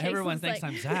 thinks that Chase Everyone is thinks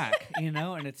like, I'm Zach,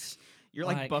 and it's. You're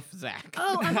like Like- buff Zach.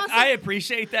 Oh, I'm also. I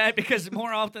appreciate that because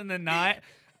more often than not,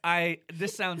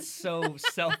 this sounds so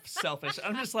selfish.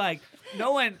 I'm just like,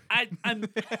 no one. I'm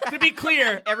to be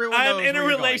clear. Everyone I'm knows in a where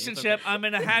you're going. It's relationship. okay. I'm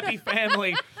in a happy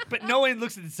family, but no one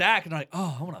looks at Zach and like,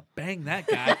 oh, I want to bang that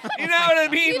guy. You know what I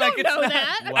mean? You like don't it's know not,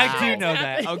 that. I Wow. do know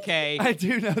that. Okay. I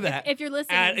do know that. if you're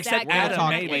listening, Except Zach, We're gonna Adam, talk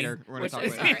maybe. later. We're gonna Which talk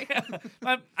is later.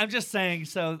 sorry. I'm just saying.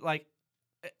 So like,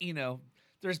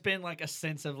 there's been like a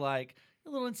sense of like. A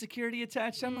little insecurity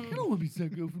attached. I'm like, I don't want to be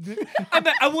psycho from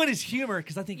that. I want his humor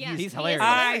because I think Yeah, he's He's he is hilarious.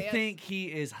 I think he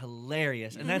is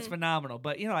hilarious, and that's Mhm. phenomenal.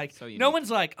 But like So no unique.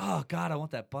 one's like, "Oh God, I want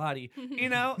that body,"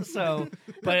 So,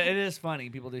 but it is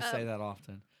funny. People do say that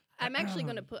often. I'm actually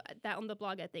going to put that on the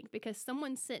blog, I think, because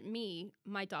someone sent me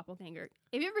my doppelganger.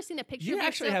 Have you ever seen a picture You of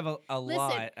actually yourself? have a Listen,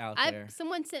 lot out there.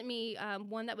 Someone sent me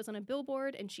one that was on a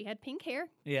billboard, and she had pink hair.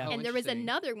 Yeah. Oh, and there was interesting.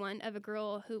 another one of a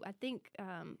girl who I think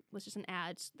was just an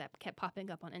ad that kept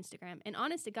popping up on Instagram. And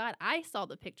honest to God, I saw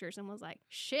the pictures and was like,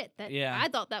 shit, Yeah. I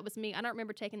thought that was me. I don't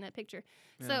remember taking that picture.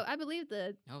 So Yeah. I believe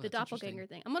the Oh, the that's doppelganger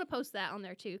thing. I'm going to post that on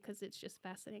there too because it's just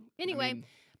fascinating. Anyway. I mean,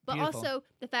 But Beautiful. also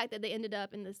the fact that they ended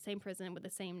up in the same prison with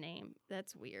the same name.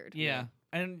 That's weird. Yeah,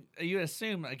 and you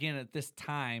assume again at this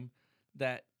time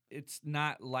that it's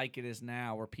not like it is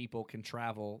now, where people can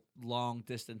travel long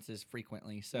distances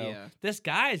frequently. So Yeah. this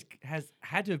guy has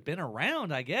had to have been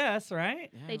around, I guess,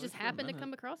 right? yeah, They it just was for a happened to minute.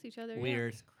 come across each other.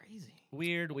 Weird, It's crazy.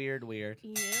 weird.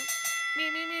 Yeah.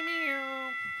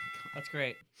 That's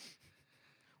great.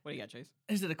 What do you got, Chase?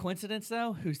 Is it a coincidence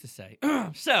though? Who's to say?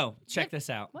 So check this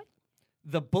out. What?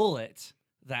 The bullet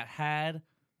that had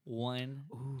one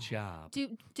Ooh. job. Do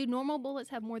normal bullets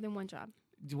have more than one job?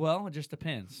 Well, it just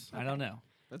depends. I Okay. don't know.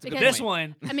 That's a Because- good This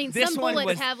point. one, I mean, this some one bullets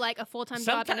was have like a full-time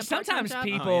job and a part-time sometimes job.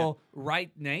 people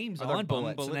write names Are there on bum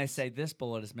bullets, and they bullets? say this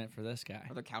bullet is meant for this guy.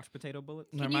 Are there couch potato bullets?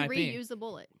 There Can you might be. reuse a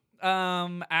bullet?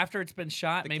 After it's been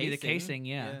shot, The maybe the casing, casing,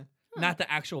 yeah. yeah. Not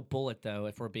the actual bullet, though,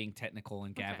 if we're being technical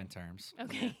in Gavin terms.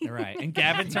 Okay. Right. In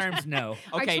Gavin terms, no.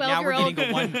 Our Okay, now we're 12-year-old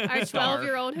getting a one Our star.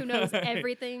 12-year-old who knows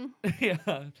everything. Yeah.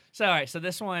 So, all right. So,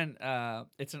 this one,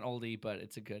 it's an oldie, but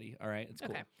it's a goodie. All right. It's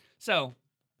cool. Okay. So,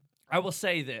 I will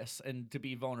say this, and to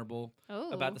be vulnerable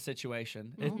Oh. about the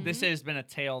situation, Oh. this has been a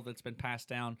tale that's been passed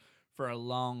down for a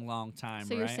long, long time.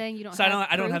 So right? you're saying you don't So have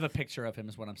I don't proof? have a picture of him,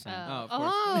 is what I'm saying. Oh, of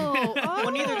oh,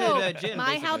 Well, neither did, oh. Jen,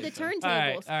 My how the basically, so. All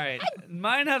right, turntables. all right.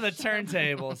 Mine how the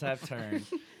turntables have turned.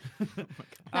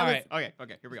 All was- right.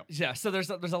 Okay, here we go. Yeah. So there's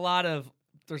a lot of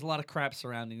crap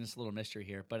surrounding this little mystery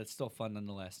here, but it's still fun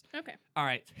nonetheless. Okay. All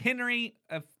right, Henry.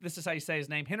 This is how you say his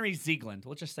name, Henry Ziegland.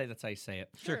 We'll just say that's how you say it.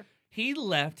 Sure. He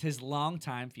left his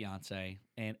longtime fiance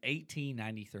in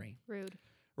 1893. Rude.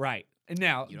 Right. And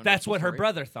now You don't know that's the what her story?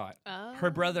 brother thought. Oh. Her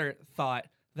brother thought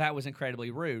that was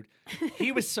incredibly rude.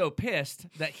 He was so pissed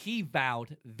that he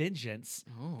vowed vengeance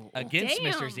Oh. against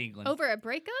Damn. Mr. Ziegland. Over a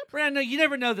breakup? Right, no, you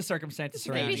never know the circumstances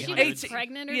Maybe surrounding she it. was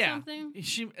pregnant or yeah. something?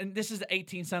 And this is the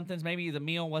 18 somethings. Maybe the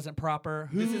meal wasn't proper.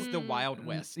 This is the Wild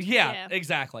West. Yeah, Yeah.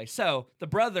 exactly. So the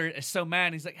brother is so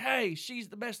mad. He's like, "Hey, she's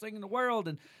the best thing in the world,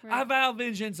 and I Right. vow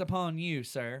vengeance upon you,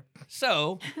 sir."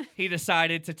 So he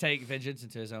decided to take vengeance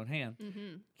into his own hand.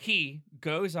 Mm-hmm. He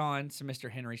goes on to Mr.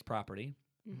 Henry's property.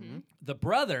 Mm-hmm. The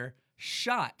brother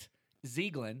shot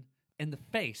Ziegland in the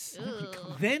face, Ugh.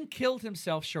 then killed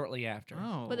himself shortly after.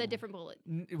 Oh. With a different bullet.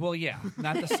 Well, yeah,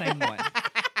 not the same one.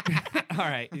 All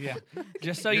right, yeah.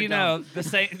 Just so You're you know, the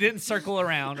same didn't circle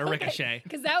around or ricochet.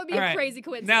 Because that would be All a right. crazy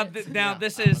coincidence. Now Yeah,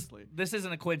 this honestly.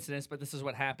 isn't a coincidence, but this is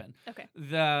what happened. Okay.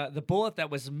 The bullet that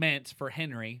was meant for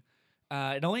Henry,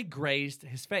 it only grazed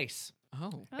his face.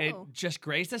 Oh. It Oh. just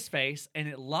grazed his face, and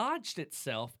it lodged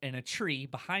itself in a tree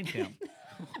behind him.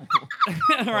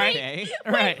 Right, Okay.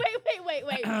 right.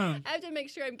 Wait. I have to make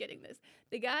sure I'm getting this.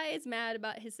 The guy is mad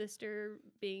about his sister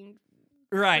being.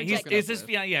 Right. He's Rejected. is this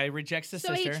yeah, he rejects his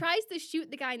So sister. he tries to shoot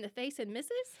the guy in the face and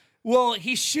misses? Well,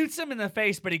 he shoots him in the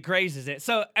face, but he grazes it.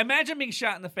 So imagine being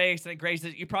shot in the face and it grazes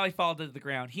it. You probably fall to the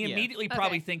ground. He Yeah. immediately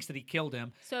probably Okay. thinks that he killed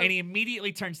him, So- and he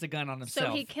immediately turns the gun on himself.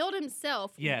 So he killed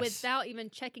himself Yes. without even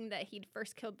checking that he'd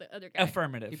first killed the other guy.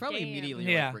 Affirmative. He probably Damn.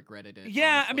 immediately Yeah. like, regretted it.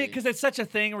 Yeah, I mean, honestly. because it's such a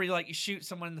thing where you shoot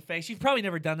someone in the face. You've probably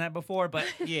never done that before, but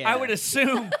Yeah. I would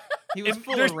assume he was if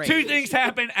full there's of rage. two things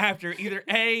happen after. Either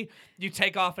A, you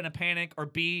take off in a panic, or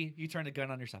B, you turn the gun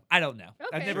on yourself. I don't know. I've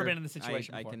Okay. never Sure. been in the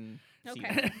situation I before. can see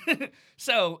Okay. that.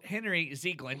 So Henry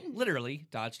Ziegland literally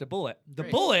dodged a bullet. The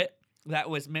Great. bullet that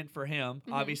was meant for him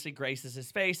Mhm. obviously graces his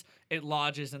face. It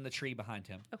lodges in the tree behind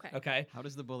him. Okay. Okay. How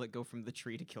does the bullet go from the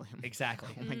tree to kill him?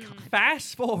 Exactly. Oh my Mm. god.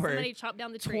 Fast forward Somebody chopped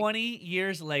down the tree. 20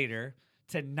 years later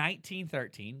to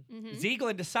 1913, Mhm.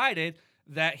 Ziegland decided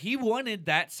that he wanted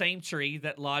that same tree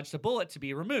that lodged the bullet to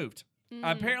be removed. Mm.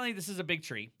 Apparently, this is a big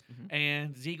tree, Mhm.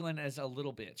 and Ziegland is a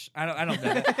little bitch. I don't know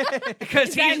that. Because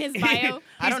Is that in his bio?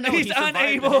 I don't know. He's he survived the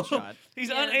unable. headshot. He's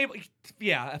Yeah. unable.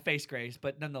 Yeah, a face graze,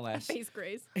 but nonetheless, Face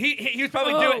graze. he was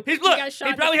probably Oh, doing. He's he look. got shot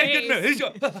He in probably the had good face.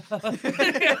 moves.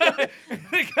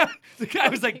 He's going. the guy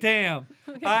was like, "Damn,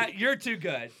 you're too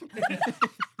good."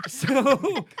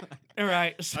 So, all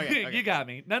right, so Okay. you got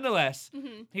me. Nonetheless,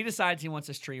 Mhm. he decides he wants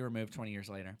his tree removed 20 years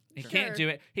later. He Sure. can't do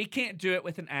it. He can't do it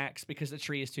with an axe because the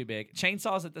tree is too big.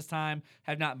 Chainsaws at this time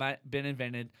have not been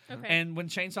invented. Okay. And when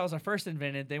chainsaws are first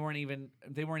invented, they weren't even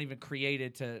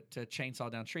created to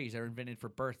chainsaw down trees. They were invented for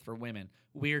birth for women.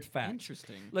 Weird fact.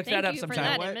 Interesting. Look Thank that up you for sometime.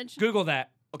 that What? image. Google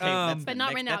that. Okay, that's But the not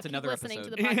next- right now. That's Keep another listening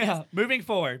episode. to the podcast. Yeah. Moving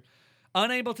forward,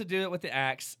 unable to do it with the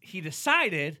axe, he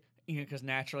decided, because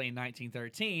naturally in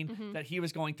 1913, Mhm. that he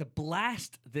was going to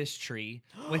blast this tree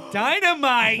with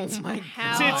dynamite Oh my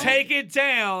How? to god. take it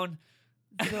down.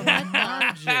 the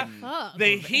margin. Fuck.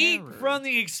 The of heat error. from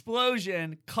the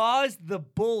explosion caused the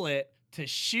bullet to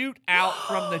shoot out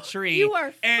from the tree. You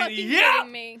are and fucking yeah,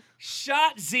 kidding me.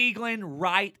 shot Ziegland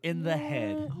right in the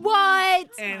head. What?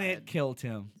 And it killed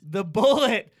him. The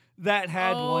bullet that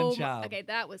had Oh one my- job. Okay,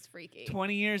 that was freaky.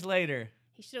 20 years later,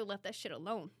 He should have left that shit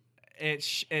alone. it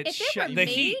If it shot were the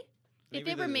me, heat. if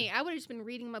Maybe it were the- me, I would have just been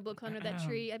reading my book under that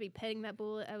tree. I'd be petting that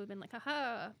bullet. I would have been like,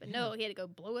 haha. But no, he had to go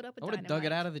blow it up with I would have dynamite. dug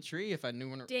it out of the tree if I knew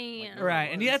when. Damn. where it Right,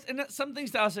 and was. yes, and that's some things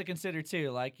to also consider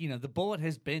too. Like the bullet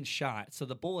has been shot, so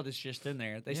the bullet is just in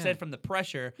there. They Yeah. said from the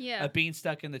pressure Yeah. of being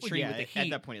stuck in the Well, tree yeah, with the at heat.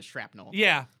 that point it's shrapnel.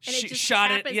 Yeah, And it just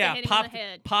shot it. happens to Yeah, hit him in the popped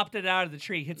head. popped it out of the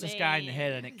tree, hits this guy in the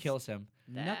head, and it Man. kills him.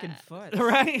 Knuck and That- foot.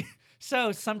 Right.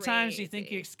 So sometimes you think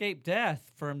you Crazy. escape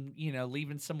death from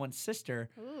leaving someone's sister,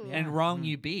 Ooh. and Yeah. wrong Mhm.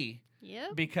 you be.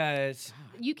 Yep. because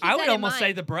You keep I would that in almost say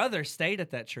mind. the brother stayed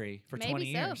at that tree for Maybe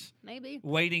 20 so. years, Maybe.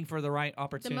 waiting for the right The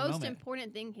opportune most moment.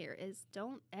 important thing here is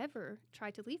don't ever try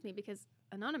to leave me because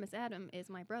Anonymous Adam is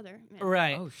my brother. Man,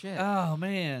 Right. Oh shit. Oh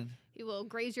man. he will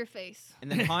graze your face. And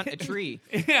then haunt a tree.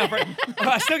 Yeah,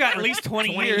 I still got at least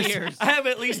 20, 20 years. years. I have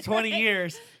at least 20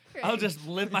 years. I'll Right. just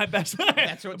live my best life.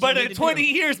 That's what you but need in to 20 do.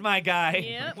 years, my guy,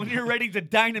 Yep. when you're ready to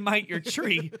dynamite your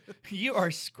tree, you are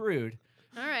screwed.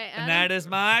 All right, Adam. And that is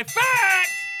my fact.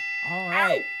 All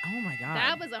right. Oh my god.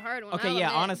 That was a hard one. Okay, I'll yeah,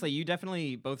 admit. honestly, you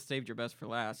definitely both saved your best for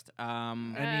last. I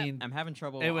mean, I'm having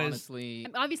trouble, it was- honestly.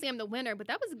 Obviously, I'm the winner, but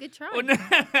that was a good try. oh, no.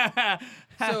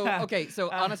 So, okay, so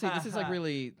honestly, this is like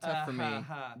really tough for me.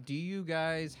 Uh-huh. Do you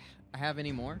guys have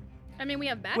any more? I mean, we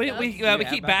have backups. we you we have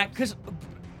keep back backups? because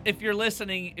if you're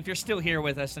listening, if you're still here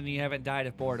with us and you haven't died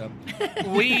of boredom,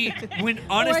 when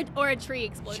honest, or a tree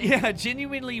exploding. yeah,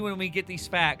 genuinely, when we get these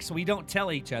facts, we don't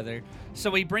tell each other. So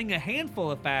we bring a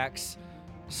handful of facts.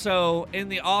 So in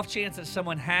the off chance that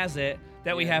someone has it,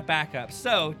 that we Yeah. have backups.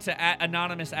 So to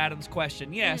Anonymous Adam's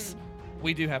question, yes,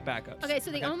 we do have backups. Okay,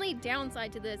 so the Okay. only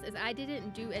downside to this is I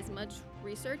didn't do as much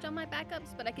research on my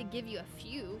backups, but I could give you a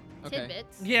few Okay.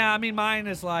 tidbits. Yeah, I mean, mine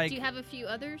is like. Do you have a few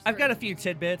others? I've or- got a few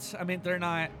tidbits. I mean, they're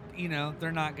not,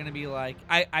 they're not going to be like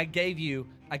I gave you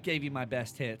my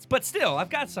best hits, but still, I've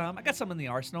got some. I got some in the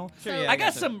arsenal. Sure, So- yeah, I got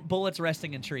gotcha. some bullets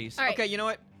resting in trees. All right. Okay, you know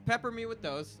what? Pepper me with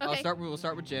those. Okay. We'll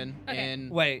start with Jen. Okay.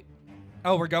 And Wait.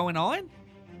 Oh, we're going on?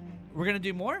 We're gonna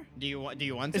do more? do you want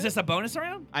to? Is this a bonus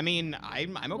round? I mean,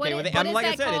 I'm okay What with is- it. what I'm is like I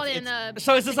that said, called it's, in,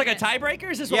 So is this like a segment?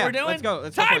 tiebreaker? Is this Yeah, what we're doing? let's go.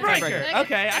 Let's go for a tiebreaker. tiebreaker.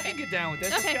 Okay, I Okay. can get down with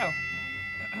this. Okay. Let's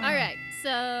go. All right,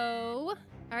 so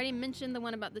I already mentioned the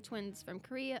one about the twins from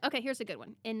Korea. Okay, here's a good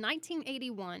one. In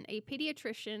 1981, a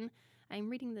pediatrician, I'm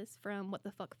reading this from What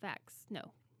the Fuck Facts. No.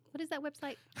 What is that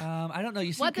website? I don't know.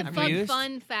 You seem What the confused. Fuck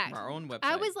Fun Facts. our own website.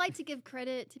 I always like to give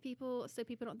credit to people so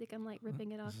people don't think I'm like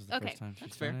ripping it off. This is the Okay, first time she's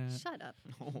That's fair. done it. shut up.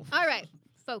 All right,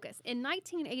 focus. In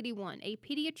 1981, a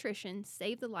pediatrician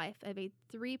saved the life of a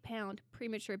 3-pound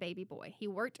premature baby boy. He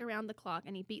worked around the clock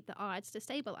and he beat the odds to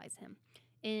stabilize him.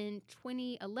 In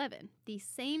 2011, the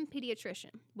same pediatrician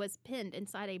was pinned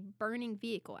inside a burning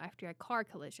vehicle after a car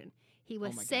collision. He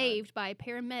was my God. saved by a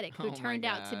paramedic who Oh my turned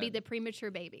out to be God. the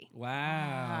premature baby.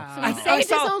 Wow. So Wow. he I saved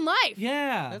his saw- own life.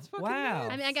 Yeah. That's fucking wow.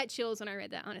 nuts. I mean, I got chills when I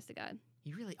read that, honest to God.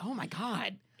 You really? Oh my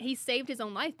god. He saved his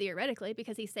own life, theoretically,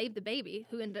 because he saved the baby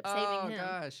who ended up saving him.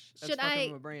 gosh. That's Should fucking I-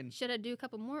 with my brain. Should I do a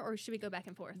couple more, or should we go back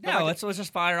and forth? No, let's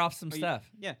just fire off some Oh, you- stuff.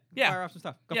 Yeah. Yeah. Fire off some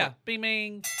stuff. Go yeah. for Bing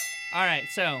bing. All right.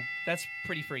 So that's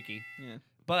pretty freaky. it. Yeah.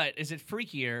 But is it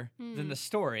freakier than the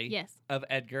story Yes. of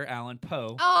Edgar Allan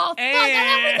Poe? Oh, fuck!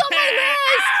 That was on my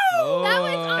list! Oh. That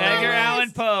was on my Edgar list.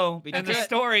 Allan Poe We and did the it.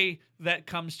 story that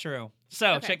comes true.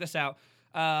 So Okay. check this out.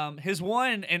 His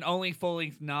one and only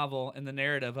full-length novel in the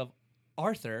narrative of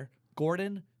Arthur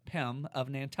Gordon Pym of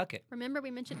Nantucket. Remember,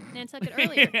 we mentioned Nantucket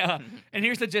earlier. yeah. And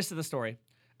here's the gist of the story.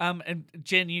 And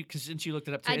Jen, because since you looked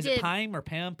it up too, I is did. it Pym or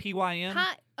Pym? P-Y-M?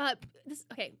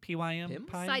 Okay. P-Y-M? Pym?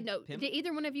 Pym? Side note: Pim? did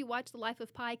either one of you watch The Life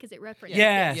of Pi? Because it references.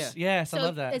 Yes, Yeah. yes, So I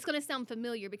love that. it's going to sound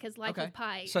familiar because Life Okay. of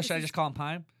Pi. So this should I is- just call him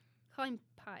Pym? call him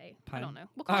Pi? I Pym? don't know.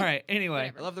 We'll call All him- right, anyway.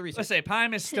 whatever. I love the research. Let's say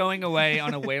Pym is stowing away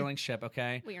on a whaling ship,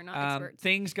 okay? We are not experts.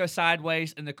 Things go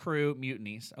sideways and the crew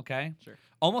mutinies, okay? Sure.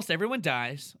 Almost everyone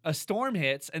dies. A storm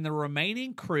hits and the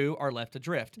remaining crew are left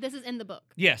adrift. This is in the book.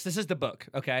 Yes, this is the book,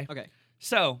 okay? Okay.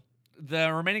 So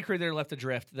the remaining crew that are left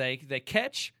adrift, they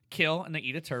catch, kill, and they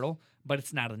eat a turtle, but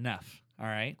it's not enough, all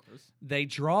right? Gross. They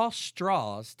draw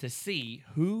straws to see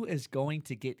who is going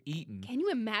to get eaten. Can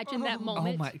you imagine that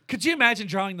moment? Oh my! Could you imagine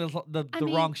drawing the I the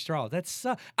mean- wrong straw? That's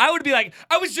I would be like,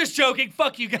 I was just joking.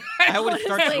 Fuck you guys. I would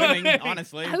start Honestly. swimming,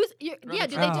 honestly. Yeah,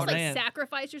 do they Oh, just like man.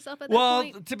 sacrifice yourself at that Well,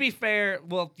 point? to be fair,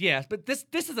 yes, but this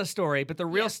is a story, but the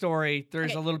real Yeah. story,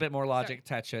 there's Okay. a little bit more logic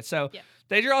attached to it. So Yeah.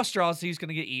 they draw straws, so who's going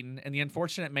to get eaten, and the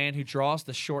unfortunate man who draws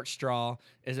the short straw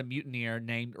is a mutineer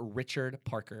named Richard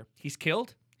Parker. He's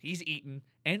killed, he's eaten,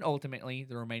 and ultimately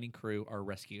the remaining crew are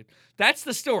rescued. That's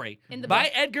the story In the by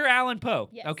book. Edgar Allan Poe.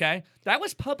 Yes. Okay, that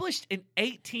was published in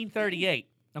 1838.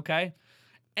 Okay,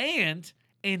 and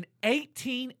in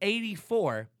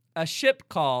 1884, a ship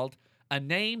called a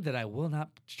name that I will not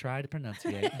try to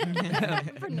pronunciate.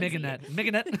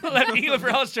 Miganet. Left England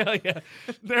for Australia.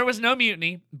 There was no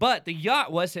mutiny, but the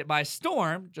yacht was hit by a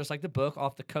storm, just like the book,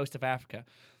 off the coast of Africa.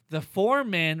 The 4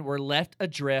 men were left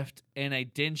adrift in a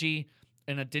dingy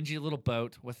little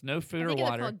boat with no food I or think they're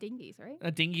water. called dinghies, right?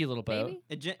 A dingy little boat.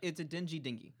 Maybe? It's a dingy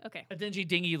dingy. Okay. A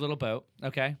dingy little boat.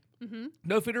 Okay. Mm-hmm.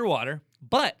 No food or water,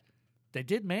 but they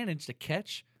did manage to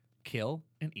catch, kill,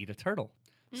 and eat a turtle.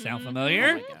 Sound Mhm. familiar?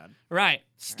 Oh my god. Right.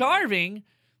 Starving,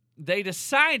 they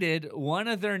decided one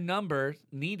of their number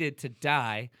needed to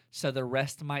die so the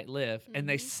rest might live. And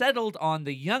they settled on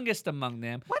the youngest among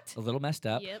them. What? A little messed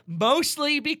up. Yep.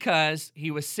 Mostly because he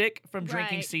was sick from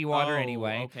drinking Right. seawater Oh,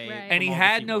 anyway. Okay. Right. And he From all the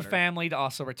had no seawater. family to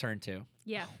also return to.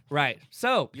 Yeah. Right.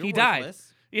 So You're he died.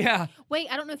 worthless. Yeah. Wait,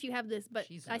 I don't know if you have this, but I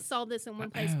Jesus. saw this in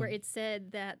one place where it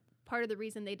said that part of the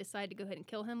reason they decided to go ahead and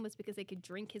kill him was because they could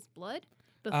drink his blood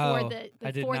before Oh, the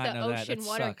I did before not the know that. ocean That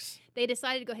water. sucks. They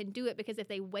decided to go ahead and do it because if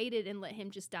they waited and let him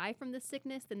just die from the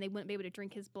sickness, then they wouldn't be able to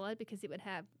drink his blood because it would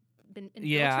have been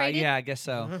infiltrated. Yeah, I guess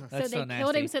so. So That's they so nasty.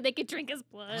 killed him so they could drink his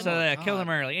blood. So Oh my they killed him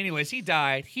God. early. Anyways, he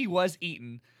died. He was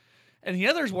eaten. And the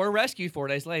others were rescued 4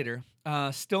 days later,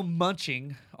 still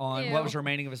munching on what Ew. was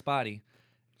remaining of his body.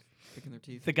 Picking their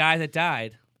teeth. The guy that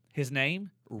died, his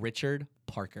name, Richard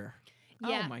Parker.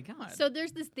 Yeah. Oh my God. So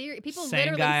there's this theory. People Same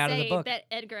literally guy out of the say book. that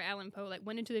Edgar Allan Poe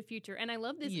went into the future, and I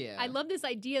love this. Yeah. I love this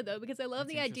idea though because I love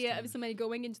That's the idea of interesting. somebody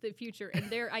going into the future and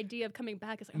their idea of coming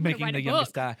back is like, I'm Making gonna the write a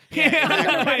youngest book. die. I'm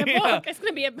gonna write a Yeah. book. It's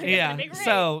gonna be a it's Yeah. gonna be great.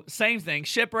 So same thing.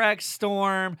 Shipwreck,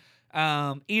 storm,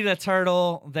 eat a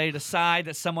turtle. They decide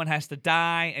that someone has to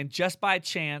die, and just by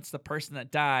chance, the person that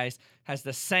dies has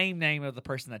the same name of the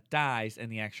person that dies in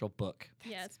the actual book.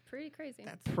 yeah, it's pretty crazy.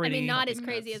 That's Pretty. I mean, not as fucking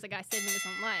crazy nuts. as a guy saving his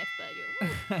own life, but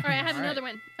you're. All right, I have All right. another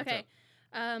one. What's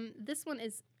Okay, this one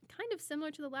is kind of similar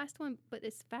to the last one, but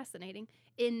it's fascinating.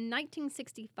 In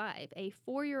 1965, a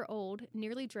 4-year-old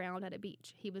nearly drowned at a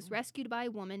beach. He was rescued by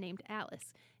a woman named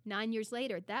Alice. 9 years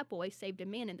later, that boy saved a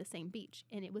man in the same beach,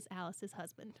 and it was Alice's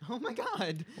husband. Oh my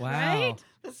God. Wow. Right?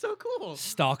 That's so cool.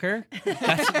 Stalker.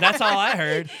 That's all I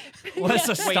heard. Was a Waiting in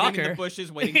the stalker.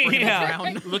 bushes, waiting for him to Yeah.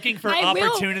 drown. Looking for I will-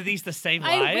 opportunities to save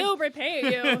I lives. will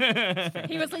repay you.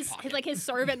 He was like his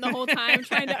servant the whole time,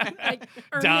 trying to like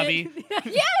earn Dobby. it.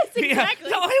 Yes, exactly. Yeah.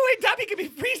 The only way Dobby can be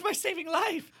free is by saving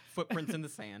life. Footprints in the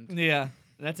sand. Yeah,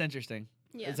 that's interesting.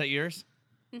 Yeah. Is that yours?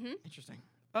 Interesting.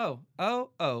 Oh,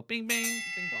 bing, bing.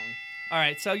 Bing bong. All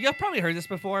right, so you've probably heard this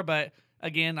before, but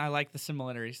again, I like the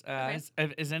similarities. Okay.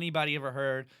 Has anybody ever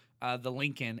heard the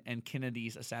Lincoln and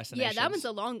Kennedy's assassinations? Yeah, that one's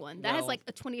a long one. That has Well, like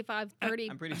a 25,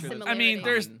 30 I'm pretty sure that's- I mean,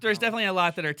 similarity. there's definitely a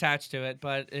lot that are attached to it,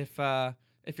 but if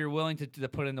you're willing to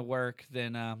put in the work,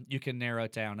 then you can narrow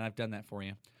it down. I've done that for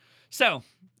you. So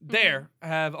there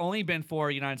have only been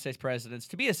 4 United States presidents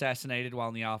to be assassinated while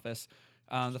in the office.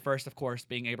 The first, of course,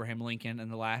 being Abraham Lincoln, and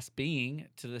the last being,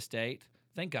 to this date,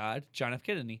 thank God, John F.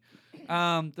 Kennedy.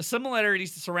 The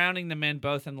similarities surrounding the men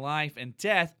both in life and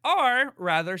death are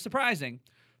rather surprising.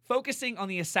 Focusing on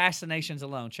the assassinations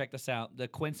alone, check this out. The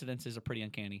coincidences are pretty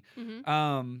uncanny.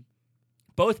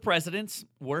 Both presidents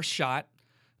were shot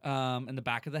in the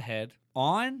back of the head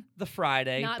on the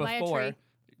Friday Not by a before. tree.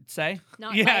 Say?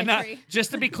 Not yeah, by a not, tree.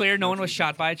 just to be clear, no one was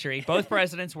shot by a tree. Both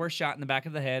presidents were shot in the back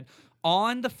of the head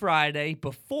on the Friday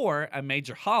before a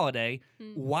major holiday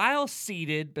while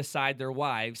seated beside their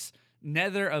wives,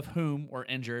 neither of whom were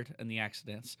injured in the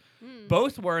accidents.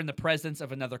 Both were in the presence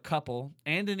of another couple,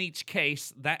 and in each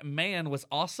case, that man was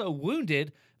also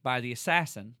wounded by the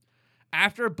assassin.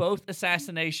 After both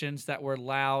assassinations that were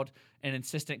loud and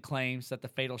insistent claims that the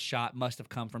fatal shot must have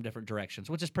come from different directions,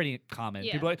 which is pretty common.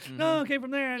 Yeah. People are like, no, it came from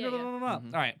there. Yeah, blah, yeah. blah, blah,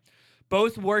 blah. All right.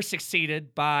 Both were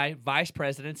succeeded by vice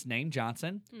presidents named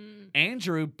Johnson,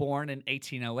 Andrew, born in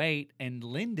 1808, and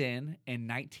Lyndon in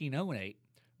 1908.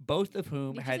 Both of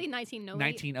whom Did had you say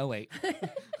 1908? 1908.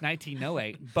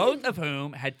 1908. Both of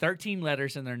whom had 13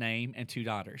 letters in their name and 2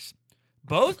 daughters.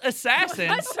 Both assassins.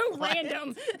 That's so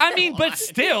random. I mean, but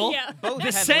still, Yeah. Both the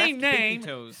had same left pinky name,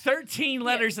 toes. 13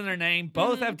 letters in their name.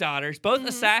 Both have daughters. Both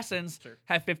assassins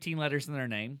have 15 letters in their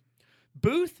name.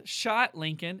 Booth shot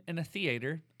Lincoln in a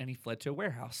theater, and he fled to a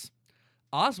warehouse.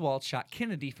 Oswald shot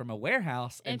Kennedy from a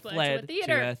warehouse and fled to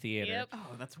a theater. Yep. Oh,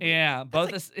 that's weird. Yeah,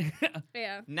 both.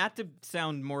 Yeah. Not to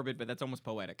sound morbid, but that's almost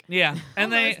poetic. Yeah,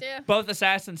 and Almost, they yeah. both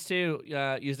assassins too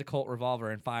used a Colt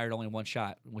revolver and fired only one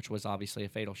shot, which was obviously a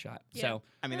fatal shot. Yeah. So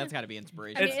I mean, that's got to be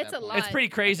inspiration. I mean, at it's that a point. lot. it's pretty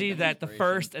crazy that's that the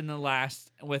inspiration. first and the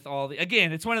last with all the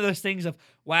again, it's one of those things of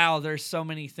wow, there's so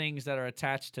many things that are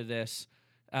attached to this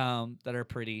that are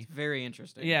pretty Very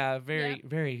interesting.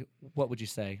 very what would you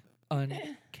say?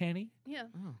 Uncanny Yeah.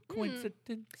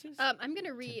 coincidences? I'm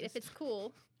gonna read if it's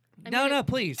cool. No,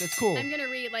 please. It's cool. I'm gonna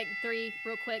read like 3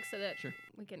 real quick so that Sure.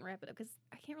 we can wrap it up because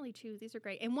I can't really choose. These are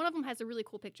great, and one of them has a really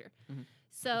cool picture. Mhm.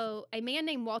 So, a man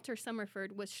named Walter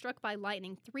Summerford was struck by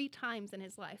lightning 3 times in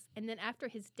his life, and then after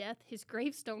his death, his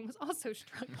gravestone was also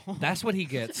struck. That's what he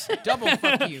gets. Double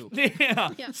fuck you. Yeah.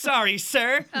 Yeah. Sorry,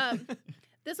 sir.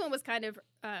 This one was kind of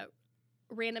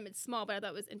random and small, but I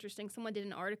thought it was interesting. Someone did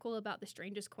an article about the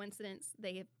strangest coincidence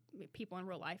they have people in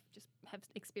real life just have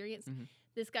experienced. Mhm.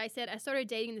 This guy said, I started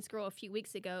dating this girl a few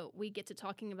weeks ago. We get to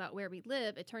talking about where we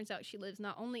live. It turns out she lives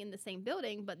not only in the same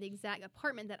building, but the exact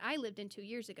apartment that I lived in 2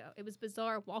 years ago. It was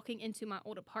bizarre walking into my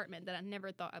old apartment that I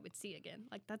never thought I would see again.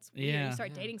 Like, that's weird. Yeah. You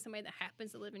start Yeah. dating somebody that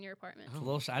happens to live in your apartment. It's a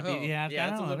little. I'd Oh, be, yeah, I that's don't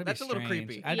a know, little, that'd be that's a little strange.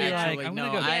 creepy. I'd Yeah. be like, Actually, I'm no,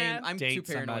 gonna go Yeah. I'm date too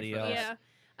paranoid somebody for else. that. Yeah.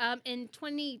 In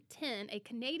 2010, a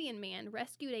Canadian man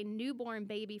rescued a newborn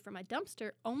baby from a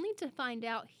dumpster only to find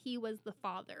out he was the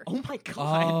father. Oh my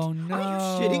god. Oh no! Are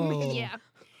you shitting me? Yeah.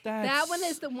 That's, That one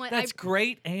is the one That's I-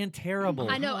 great and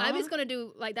terrible. I know. I was Huh? going to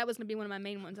do, like, that was going to be one of my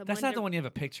main ones. I That's wanted not to- the one you have a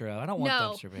picture of. I don't want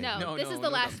No, dumpster baby. no, No, this is no, the no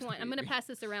last dumpster one. I'm going to baby. pass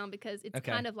this around because it's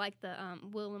Okay. kind of like the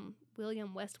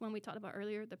William West one we talked about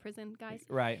earlier, the prison guys.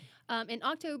 Right. In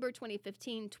October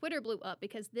 2015, Twitter blew up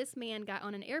because this man got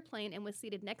on an airplane and was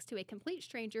seated next to a complete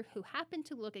stranger who happened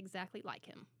to look exactly like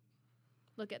him.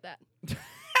 Look at that.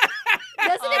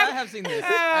 Doesn't Oh, it? I have seen this.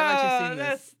 I've actually seen this.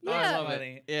 That's, Oh, I Yeah. love funny.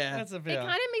 it. Yeah. That's a It bit. kind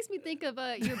of makes me think of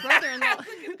your brother-in-law.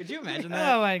 Could you imagine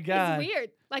that? Oh my god. It's weird.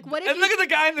 Like, what if And you... look at the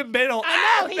guy in the middle.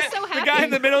 I know, he's so The guy happy. in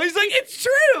the middle, he's like, it's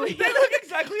true. They look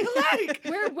exactly alike.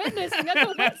 We're witnessing a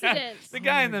coincidence. The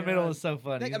guy Oh in my the middle God. is so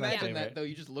funny. Like, He's my imagine favorite. that though.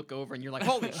 You just look over and you're like,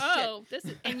 holy shit. Oh, this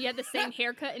is, and you have the same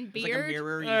haircut and It's like beard. a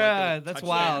mirror. You That's touch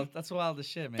wild. That's wild as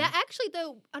shit, man. That actually,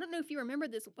 though, I don't know if you remember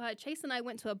this. Chase and I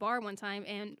went to a bar one time,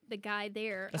 and the guy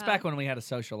there. That's back when we had a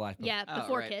social life. Yeah, Oh,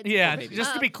 before right. kids. Yeah, Maybe.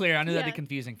 just to be clear, I knew that'd yeah. be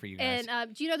confusing for you guys.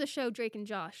 And do you know the show Drake and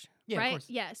Josh? Yeah, of right? course.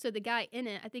 Yeah. So the guy in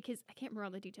it, I think I can't remember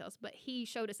all the details, but he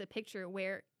showed us a picture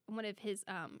where one of his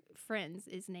friends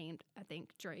is named, I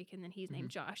think, Drake, and then he's named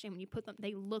Josh. And when you put them,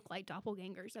 they look like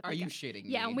doppelgangers. Are you shitting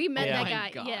me? Yeah, and we met Yeah. that Oh guy.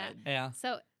 my God. Yeah. yeah.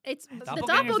 So it's the Doppelgangers,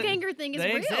 doppelganger thing is they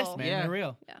real. exist, man. Yeah. They're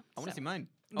real. Yeah. I want to so- see mine.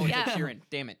 Oh, it's Yeah. Ed Sheeran.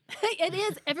 Damn it. It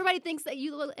is. Everybody thinks that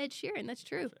you look Ed Sheeran. That's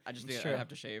true. I just It's did. true. I have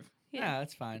to shave. Yeah,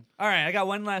 that's fine. All right, I got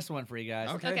one last one for you guys.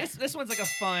 Okay. This one's like a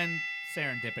fun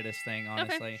serendipitous thing,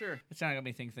 honestly. Sure. It's not gonna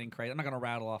be anything crazy. I'm not gonna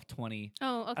rattle off 20.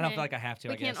 Oh, okay. I don't feel like I have to.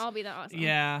 we I can't guess. all be that awesome.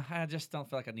 Yeah, I just don't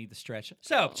feel like I need the stretch.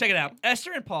 So check it out.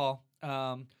 Esther and Paul,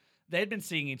 they had been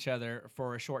seeing each other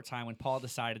for a short time when Paul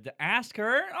decided to ask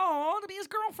her, to be his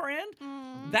girlfriend.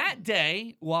 Mm. That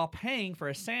day, while paying for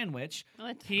a sandwich,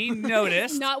 What? he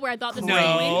noticed. Not where I thought this was going.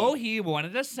 No, he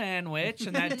wanted a sandwich,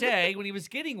 and that day, when he was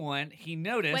getting one, he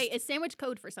noticed. Wait, is sandwich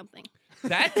code for something?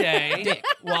 That day,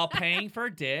 while paying for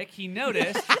Dick, he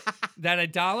noticed that a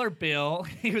dollar bill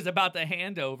he was about to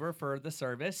hand over for the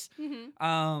service,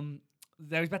 Mm-hmm.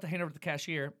 that he was about to hand over to the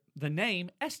cashier, the name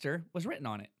Esther was written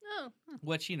on it, Oh.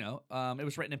 which, it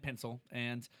was written in pencil,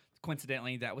 and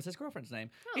coincidentally, that was his girlfriend's name.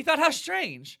 He Oh. thought, how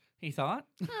strange, he thought.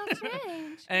 How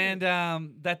strange. And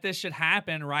that this should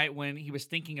happen right when he was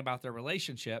thinking about their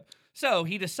relationship. So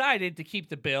he decided to keep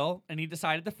the bill, and he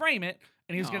decided to frame it,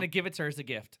 and he was Aw. going to give it to her as a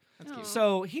gift. That's cute. Aw.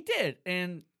 So he did,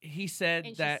 and he said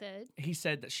And that she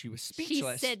said that she was she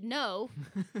speechless. said no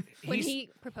when He's- he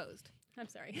proposed. I'm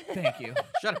sorry. Thank you.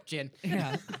 Shut up, Jen.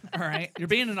 Yeah. All right. You're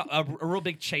being a real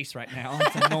big chase right now.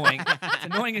 It's annoying. It's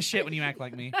annoying as shit when you act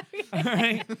like me. All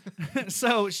right.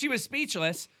 So she was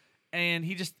speechless, and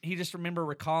he just remember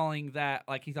recalling that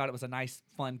like he thought it was a nice,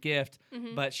 fun gift,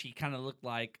 Mhm. but she kind of looked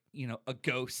like a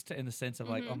ghost in the sense of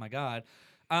like, Mhm. oh my god.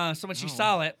 So when she Oh.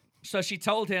 saw it. So she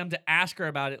told him to ask her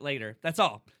about it later. That's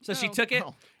all. So she Oh. took it.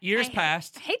 Oh. Years I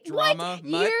passed. hate Drama what?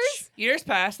 much? Years? Years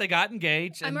passed. They got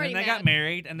engaged, I'm and then already they got mad.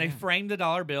 married, and they Yeah. framed the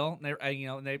dollar bill. And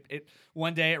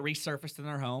one day it resurfaced in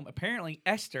their home. Apparently,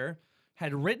 Esther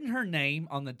had written her name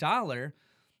on the dollar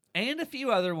and a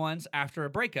few other ones after a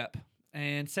breakup,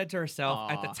 and said to herself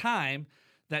at the Aw. time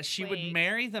that she would Wait.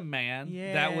 marry the man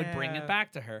that would bring Yeah. it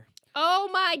back to her. Oh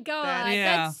my God.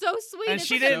 Yeah. That's so sweet. And it's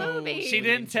she like didn't- a movie. She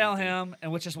didn't tell him,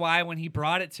 and which is why when he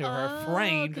brought it to her,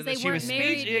 framed 'cause that they she was weren't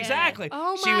married yet. exactly.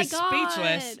 Oh she my was God.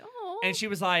 speechless. Oh. And she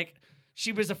was like,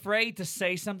 she was afraid to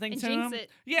say something And to jinx him. it.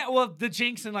 Yeah, well, the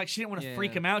jinx, and like she didn't want to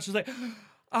freak Yeah. him out. She was like,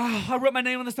 I wrote my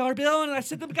name on this dollar bill, and I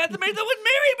said the guy that would marry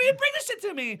me and bring this shit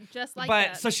to me. Just like but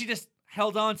that. so she just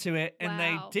held on to it, and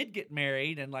Wow. they did get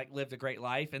married and like lived a great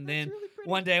life. And That's then really pretty.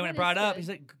 one day when That it brought is up, good. he's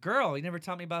like, "Girl, you never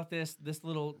taught me about this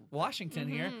little Washington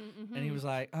here." Mhm, And he mhm. was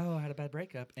like, "Oh, I had a bad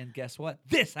breakup, and guess what?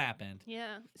 This happened."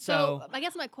 Yeah. So- So I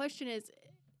guess my question is,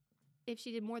 if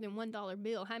she did more than $1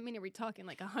 bill, how many are we talking?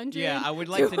 Like 100? Yeah, I would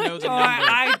like to know the Oh,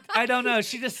 number. I don't know.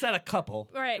 She just said a couple.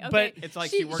 Right. Okay. But It's like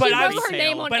she, she she works But in I've- wrote her name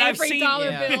retail. on But I've every seen- dollar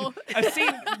Yeah. bill.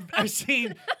 I've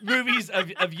seen movies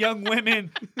of young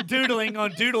women doodling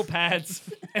on doodle pads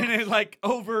and it like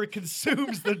over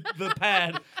consumes the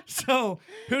pad. So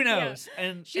who knows?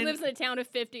 And She lives in a town of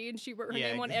 50 and she wrote her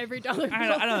name on every dollar bill.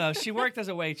 I don't know. She worked as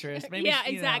a waitress. Maybe yeah,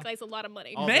 she, exactly. It's a lot of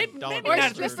money. All the Maybe dollar Or a bills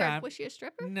not this stripper. time. Was she a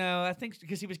stripper? No, I think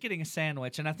because he was getting a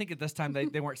sandwich, and I think at this time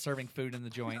they weren't serving food in the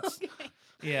joints. Okay.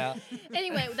 Yeah.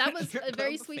 Anyway, that was You're a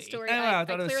very both sweet fake. story. I know, I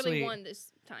thought it was clearly sweet. won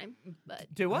this time. But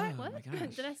Do what? Oh what? my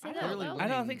gosh. Did I say I that? really well? I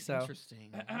don't think so.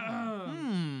 Interesting. Oh,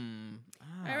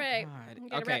 All right. God.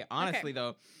 Get a Okay, wrap. honestly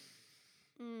though,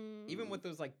 Mm. even with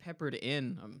those like peppered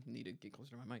in, need to get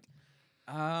closer to my mic.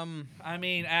 I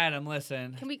mean, Adam,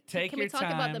 listen. Can we take can your we talk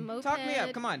time? about the moped? Talk me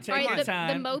up. Come on. Take All right, your the,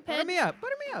 time. the moped, Butter me up.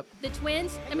 Butter me up. the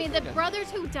twins. I mean, the Yeah.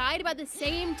 brothers who died by the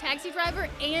same taxi driver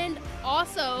and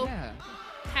also Yeah.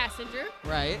 passenger.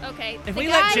 Right. Okay. If the we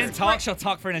let guys Jen talk, were- she'll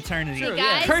talk for an eternity. True, the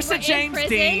yeah. guys Curse were of in James prison.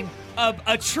 Dean of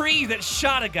a tree that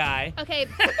shot a guy. Okay.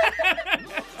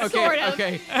 Okay. Sort of.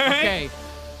 Okay. All right. Okay.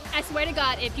 I swear to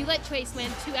God, if you let Trace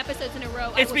win 2 episodes in a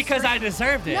row, It's will because I scream.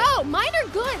 deserved it. No, mine are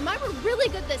good. Mine were really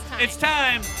good this time. It's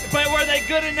time. But were they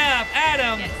good enough?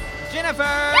 Adam. Yes. Jennifer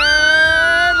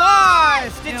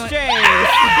lost. You know It's what?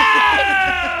 Chase.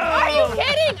 Are you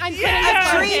kidding? I'm kidding.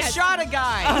 Yeah. A tree Yes. shot a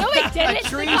guy. No, it didn't. A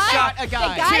tree the guy, shot a guy.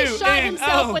 The guy 2 shot in,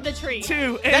 himself oh. with a tree.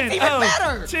 2 in. That's even oh.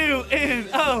 better. 2 in.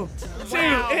 Oh. 2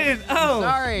 Wow. in. Oh.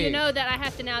 Sorry. You know that I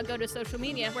have to now go to social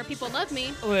media where people love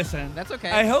me. Listen. That's okay.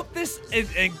 I hope this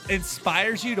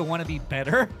inspires you to want to be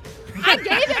better. I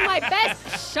gave it my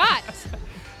best shot.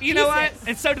 You know what? Jesus.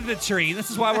 And so did the tree. This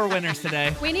is why we're winners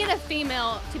today. We need a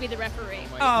female to be the referee.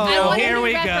 Oh, I want here a new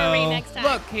we referee go. next time.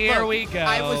 Look, Here look, we go.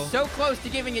 I was so close to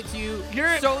giving it to you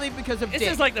You're- solely because of This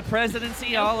Dick. is like the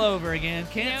presidency all over again.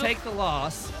 Can't Nope. take the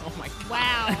loss. oh my God.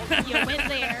 Wow, you went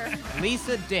there.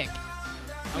 Lisa Dick.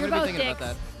 I'm You're gonna both be thinking dicks.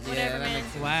 about that. Whatever, yeah, that man. makes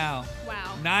sense. Wow.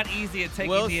 Wow. Not easy at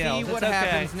taking We'll the see L. what That's okay.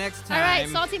 happens next time. All right,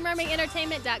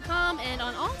 saltymermaidentertainment.com and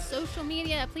on all social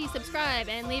media, please subscribe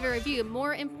and leave a review.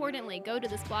 More importantly, go to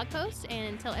this blog post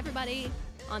and tell everybody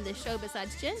on this show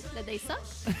besides Jen that they suck.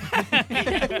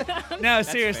 No,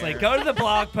 seriously. fair. Go to the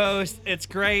blog post. It's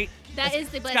great. That is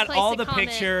the It's best got place all to the comment.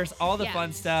 pictures, all the Yeah.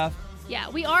 fun stuff. Yeah,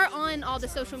 we are on all the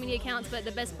social media accounts, but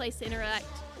the best place to interact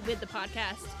with the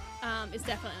podcast is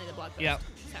definitely the blog post. Yep.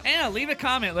 So. And leave a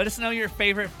comment. Let us know your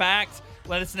favorite fact.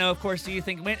 Let us know, of course, do you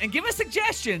think win? And give us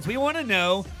suggestions. We want to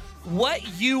know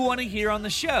what you want to hear on the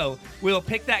show. We'll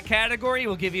pick that category.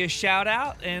 We'll give you a shout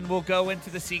out, and we'll go into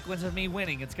the sequence of me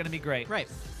winning. It's going to be great. Right.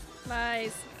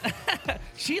 Lies.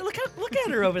 She look at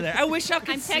her over there. I wish y'all could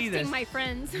I'm see texting this. my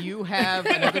friends. You have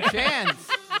another chance.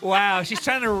 Wow, she's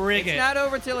trying to rig It's it. not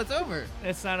over till it's over.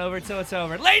 It's not over till it's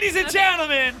over. Ladies and Okay.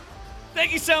 gentlemen,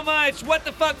 thank you so much. What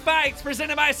the Fuck Fights,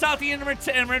 presented by Salty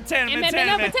Entertainment.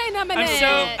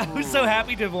 I'm so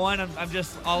happy to have won. I'm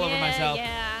just all over Yeah, myself.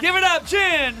 yeah. Give it up,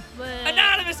 Jen, But-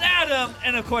 Anonymous Adam,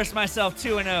 and of course myself,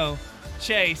 2-0,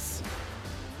 Chase.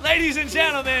 Ladies and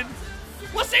gentlemen,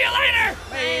 we'll see you later.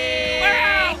 We're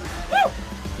out. Woo!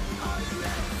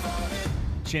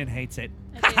 Jen hates it.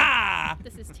 I do. Ha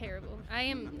This is terrible.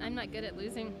 I'm not good at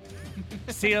losing.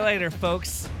 See you later,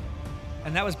 folks.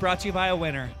 And that was brought to you by a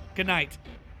winner. Good night.